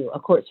CSU, a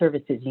court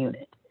services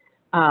unit,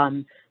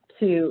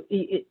 to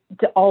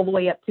all the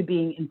way up to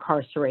being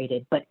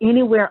incarcerated. But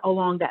anywhere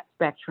along that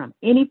spectrum,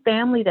 any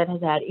family that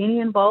has had any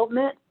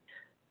involvement,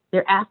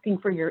 they're asking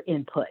for your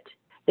input.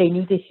 They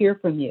need to hear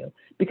from you,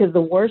 because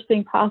the worst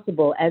thing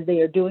possible as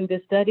they are doing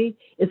this study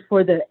is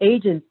for the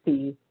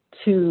agency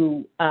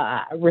to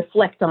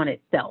reflect on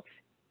itself.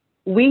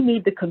 We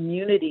need the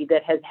community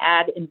that has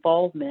had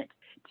involvement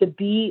to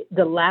be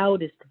the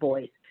loudest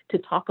voice to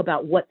talk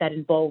about what that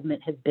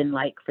involvement has been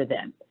like for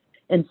them.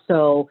 And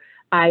so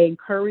I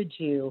encourage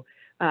you,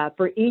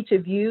 for each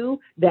of you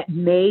that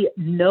may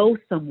know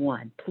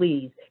someone,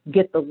 please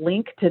get the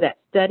link to that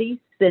study,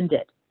 send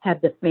it,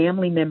 have the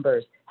family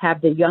members, have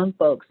the young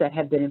folks that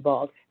have been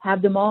involved,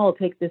 have them all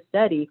take this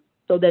study,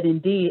 so that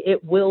indeed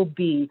it will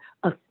be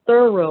a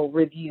thorough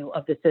review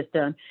of the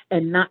system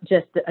and not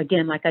just,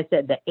 again, like I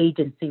said, the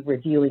agency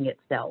reviewing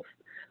itself.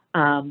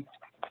 And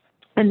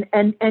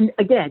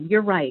again,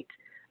 you're right.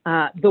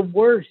 The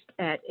worst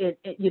at it,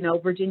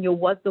 Virginia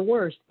was the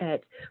worst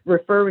at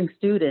referring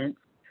students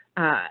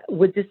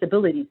with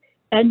disabilities.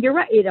 And you're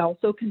right, it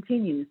also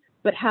continues.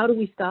 But how do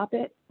we stop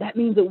it? That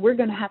means that we're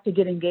going to have to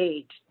get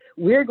engaged.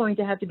 We're going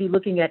to have to be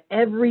looking at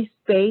every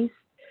space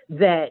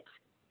that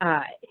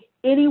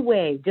any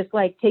way, just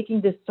like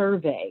taking this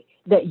survey,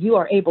 that you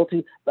are able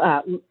to,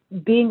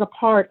 being a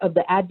part of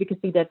the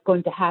advocacy that's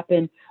going to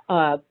happen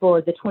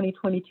for the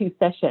 2022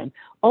 session.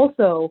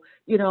 Also,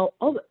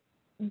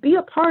 be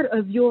a part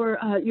of your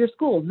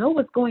school. Know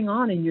what's going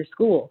on in your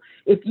school.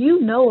 If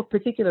you know of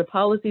particular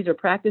policies or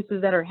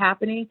practices that are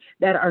happening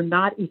that are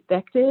not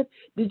effective,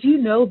 did you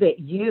know that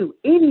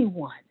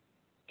anyone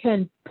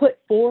can put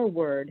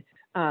forward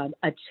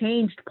a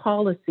changed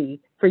policy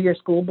for your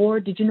school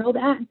board? Did you know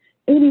that?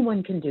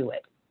 Anyone can do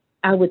it.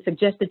 I would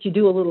suggest that you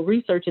do a little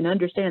research and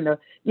understand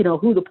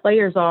who the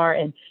players are,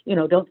 and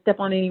don't step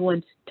on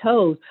anyone's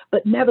toes.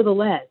 But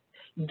nevertheless,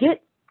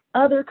 get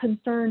other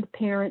concerned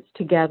parents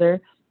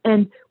together,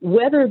 and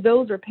whether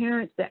those are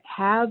parents that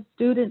have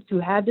students who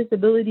have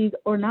disabilities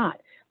or not,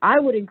 I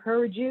would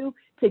encourage you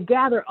to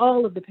gather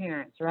all of the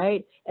parents,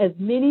 right? As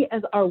many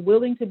as are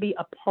willing to be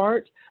a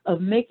part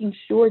of making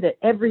sure that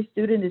every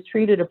student is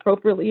treated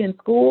appropriately in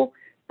school.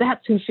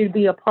 That's who should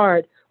be a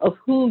part of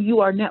who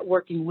you are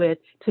networking with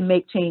to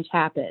make change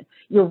happen.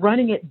 You're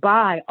running it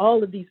by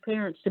all of these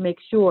parents to make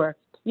sure,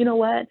 you know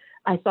what,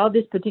 I saw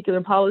this particular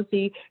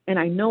policy and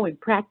I know in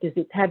practice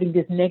it's having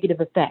this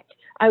negative effect.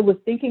 I was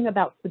thinking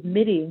about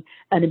submitting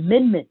an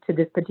amendment to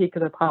this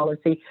particular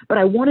policy, but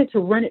I wanted to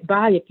run it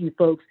by a few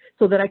folks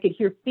so that I could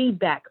hear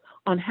feedback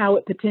on how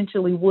it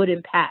potentially would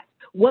impact.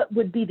 What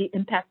would be the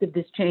impact of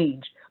this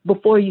change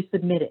before you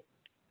submit it?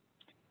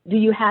 Do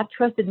you have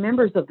trusted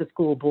members of the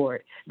school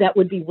board that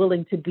would be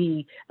willing to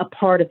be a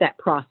part of that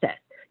process?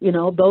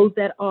 Those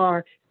that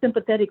are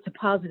sympathetic to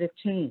positive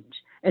change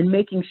and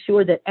making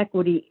sure that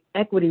equity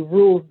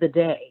rules the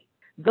day.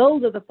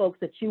 Those are the folks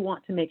that you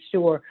want to make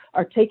sure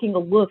are taking a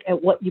look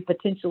at what you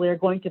potentially are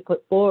going to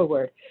put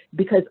forward,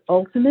 because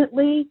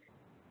ultimately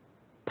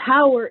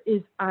power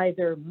is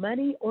either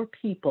money or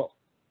people.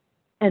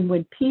 And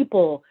when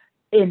people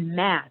in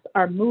mass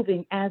are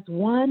moving as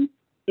one,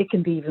 it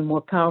can be even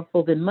more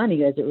powerful than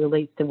money as it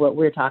relates to what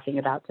we're talking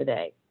about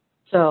today.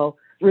 So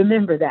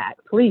remember that.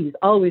 Please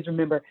always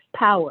remember,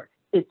 power,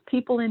 it's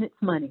people and it's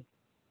money.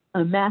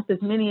 Amass as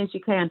many as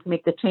you can to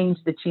make the change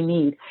that you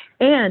need.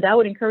 And I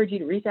would encourage you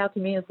to reach out to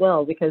me as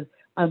well, because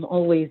I'm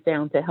always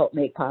down to help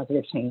make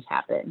positive change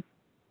happen.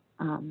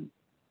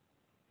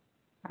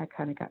 I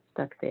kind of got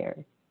stuck there.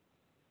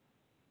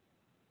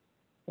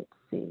 Let's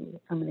see,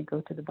 I'm going to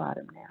go to the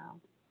bottom now.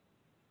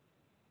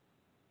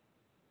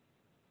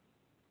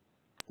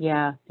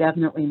 Yeah,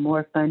 definitely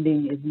more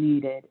funding is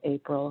needed,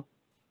 April.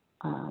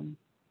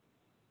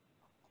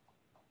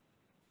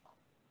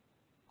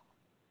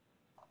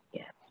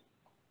 Yeah.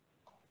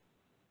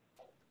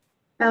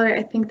 Valerie,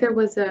 I think there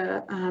was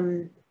a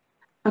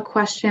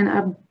question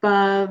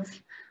above.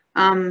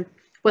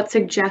 What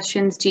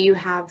suggestions do you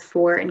have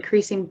for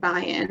increasing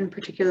buy-in,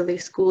 particularly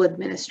school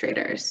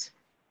administrators?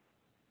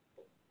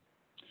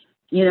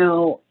 You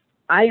know,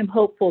 I am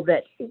hopeful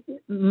that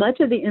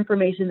much of the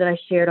information that I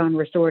shared on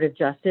restorative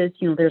justice,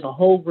 you know, there's a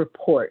whole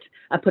report.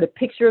 I put a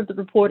picture of the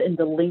report and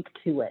the link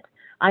to it.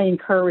 I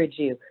encourage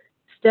you,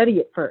 study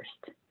it first.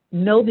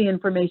 Know the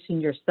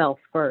information yourself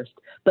first,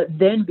 but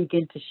then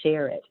begin to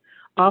share it.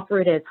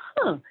 Offer it as,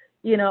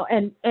 you know,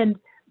 and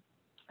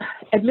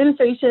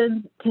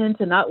administrations tend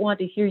to not want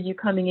to hear you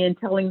coming in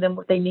telling them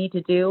what they need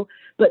to do,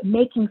 but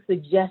making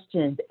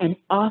suggestions and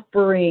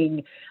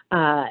offering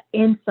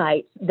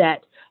insights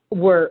that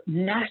were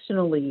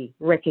nationally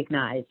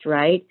recognized,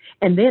 right?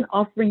 And then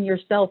offering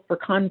yourself for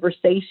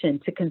conversation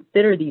to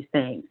consider these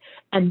things.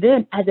 And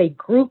then as a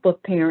group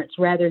of parents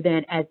rather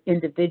than as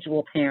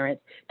individual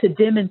parents to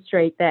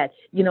demonstrate that,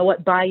 you know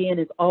what, buy-in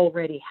is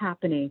already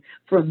happening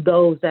from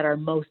those that are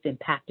most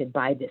impacted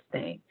by this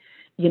thing.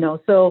 You know,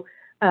 so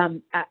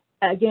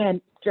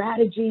again,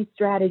 strategy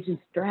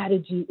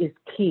is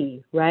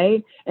key,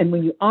 right? And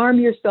when you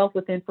arm yourself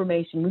with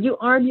information, when you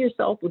arm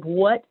yourself with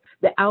what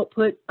the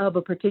output of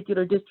a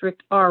particular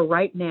district are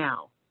right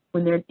now,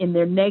 when they're in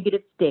their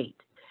negative state,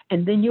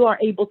 and then you are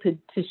able to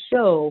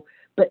show,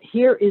 but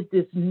here is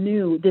this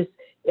new,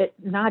 it's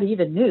not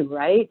even new,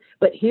 right?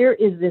 But here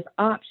is this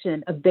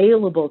option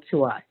available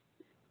to us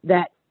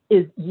that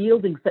is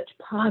yielding such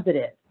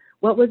positive,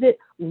 what was it?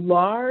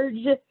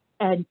 Large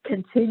and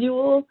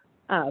continual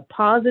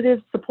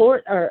positive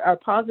support or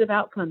positive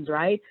outcomes,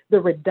 right? The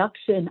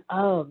reduction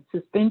of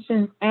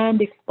suspensions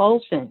and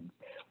expulsions.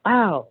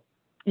 Wow.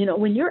 You know,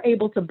 when you're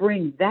able to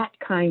bring that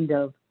kind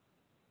of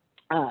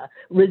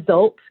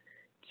result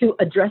to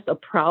address a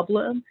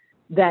problem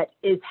that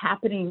is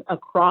happening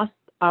across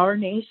our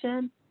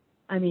nation,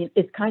 I mean,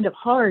 it's kind of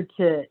hard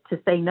to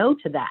say no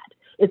to that.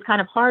 It's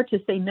kind of hard to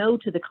say no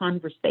to the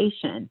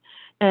conversation.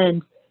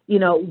 And, you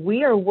know,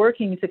 we are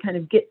working to kind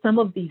of get some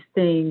of these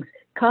things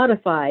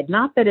codified.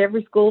 Not that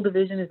every school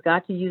division has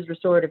got to use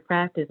restorative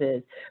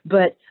practices,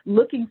 but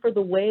looking for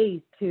the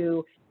ways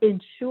to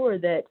ensure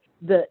that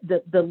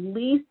the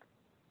least,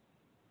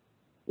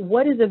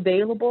 what is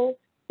available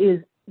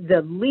is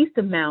the least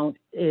amount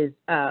is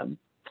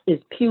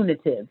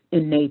punitive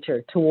in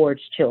nature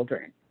towards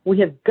children. We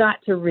have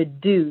got to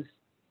reduce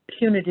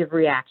punitive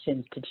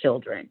reactions to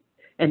children.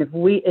 And if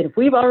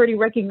we've already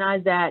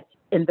recognized that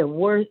in the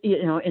worst,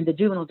 you know, in the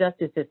juvenile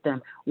justice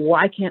system,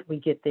 why can't we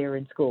get there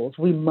in schools?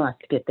 We must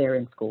get there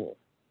in schools.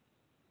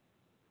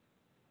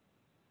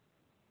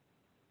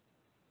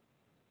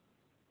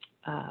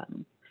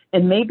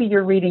 And maybe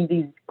you're reading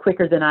these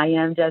quicker than I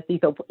am, Jesse.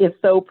 So if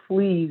so,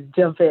 please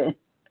jump in.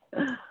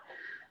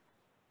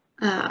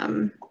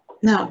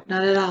 No,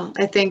 not at all.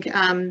 I think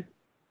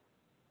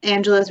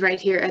Angela's right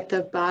here at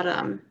the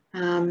bottom.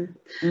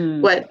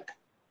 What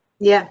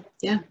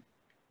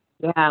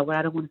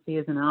I don't want to see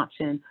as an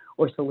option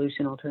or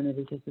solution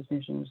alternative to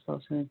suspension or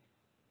expulsion.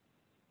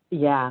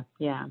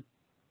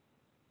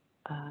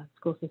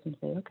 School systems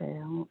say, okay,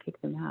 I won't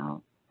kick them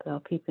out, but I'll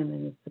keep them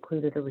in a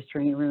secluded or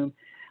restraint room.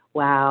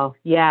 Wow.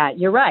 Yeah,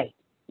 you're right.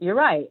 You're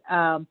right.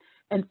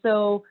 And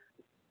so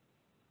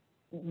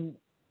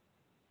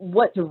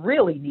what's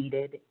really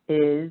needed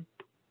is,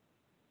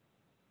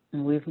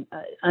 and we've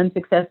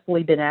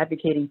unsuccessfully been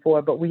advocating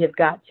for, but we have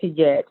got to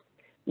get,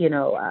 you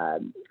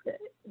know,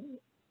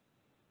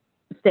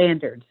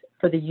 standards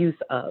for the use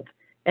of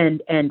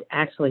and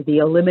actually the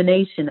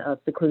elimination of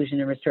seclusion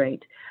and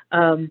restraint.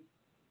 I'm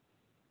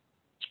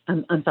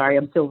sorry,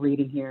 I'm still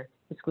reading here.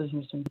 Exclusion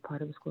and restraint is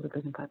part of the school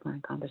division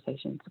pipeline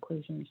conversation.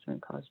 Seclusion and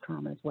restraint cause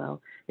trauma as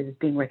well as it's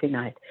being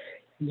recognized.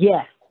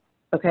 Yes.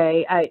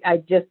 Okay. I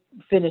just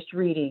finished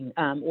reading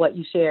what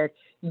you shared.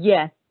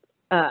 Yes.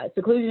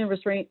 Seclusion and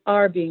restraint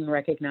are being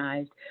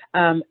recognized.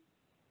 But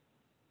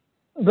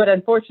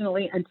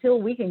unfortunately,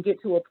 until we can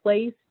get to a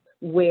place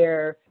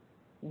where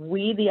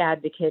we, the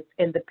advocates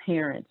and the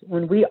parents,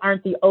 when we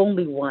aren't the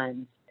only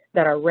ones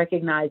that are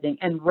recognizing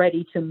and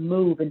ready to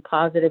move in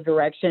positive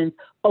directions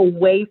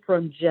away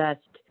from just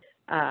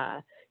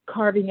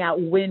carving out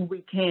when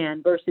we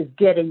can versus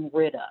getting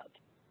rid of,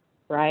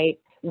 right?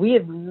 We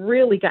have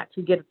really got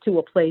to get to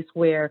a place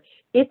where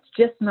it's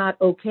just not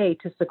okay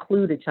to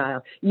seclude a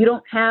child. You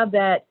don't have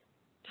that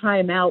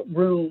timeout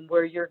room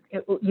where you're,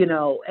 you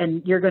know,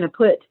 and you're going to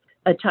put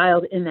a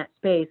child in that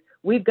space.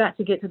 We've got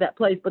to get to that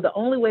place. But the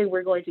only way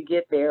we're going to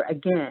get there,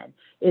 again,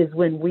 is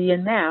when we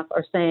in NAF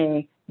are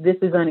saying this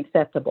is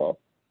unacceptable.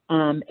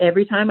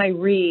 Every time I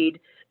read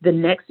the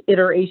next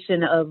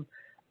iteration of,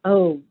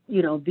 oh,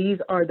 you know, these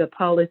are the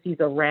policies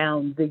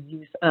around the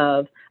use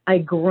of, I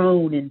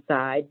groan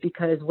inside,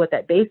 because what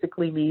that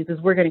basically means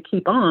is we're going to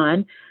keep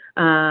on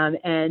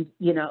And,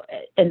 you know,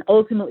 and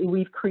ultimately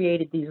we've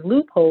created these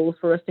loopholes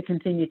for us to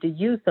continue to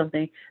use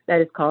something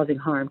that is causing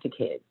harm to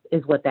kids,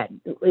 is what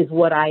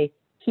I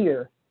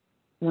hear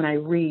when I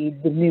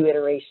read the new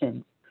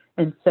iterations.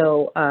 And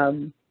so,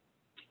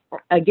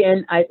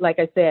 again, like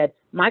I said,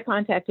 my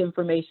contact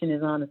information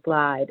is on the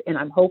slide, and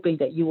I'm hoping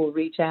that you will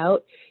reach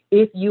out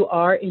if you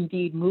are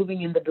indeed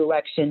moving in the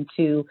direction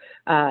to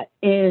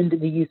end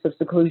the use of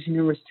seclusion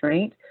and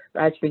restraint.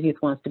 Rise for Youth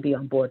wants to be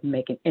on board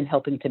and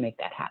helping to make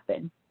that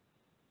happen.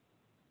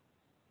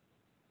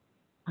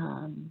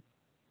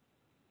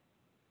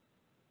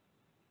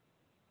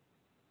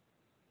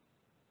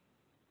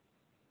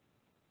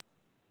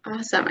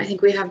 Awesome. I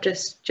think we have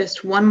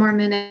just one more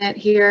minute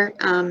here.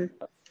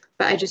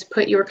 But I just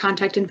put your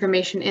contact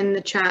information in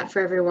the chat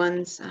for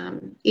everyone's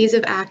ease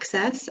of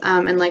access.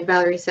 And like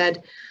Valerie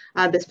said,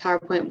 this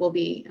PowerPoint will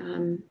be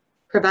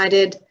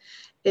provided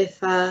if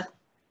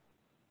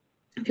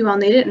you all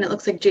need it. And it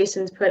looks like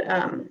Jason's put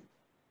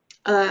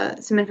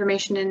some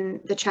information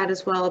in the chat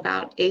as well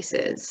about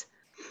ACEs.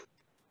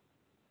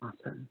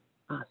 Awesome,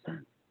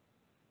 awesome.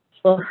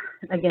 Well,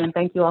 again,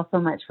 thank you all so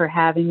much for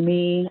having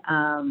me.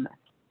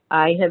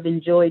 I have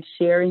enjoyed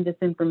sharing this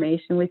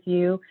information with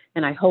you,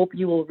 and I hope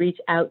you will reach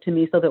out to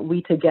me so that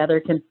we together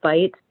can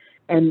fight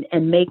and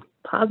make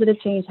positive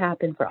change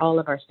happen for all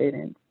of our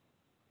students.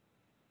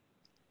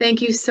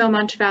 Thank you so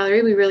much,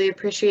 Valerie. We really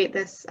appreciate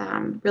this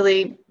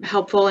really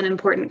helpful and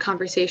important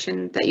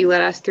conversation that you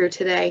led us through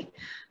today.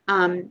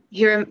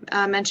 Here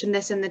mentioned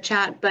this in the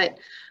chat, but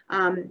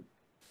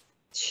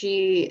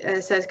she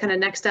says kind of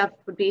next up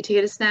would be to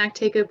get a snack,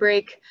 take a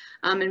break,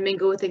 and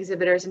mingle with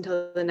exhibitors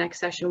until the next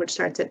session, which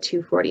starts at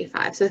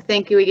 2:45. So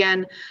thank you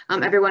again,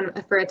 everyone,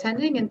 for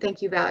attending, and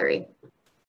thank you, Valerie.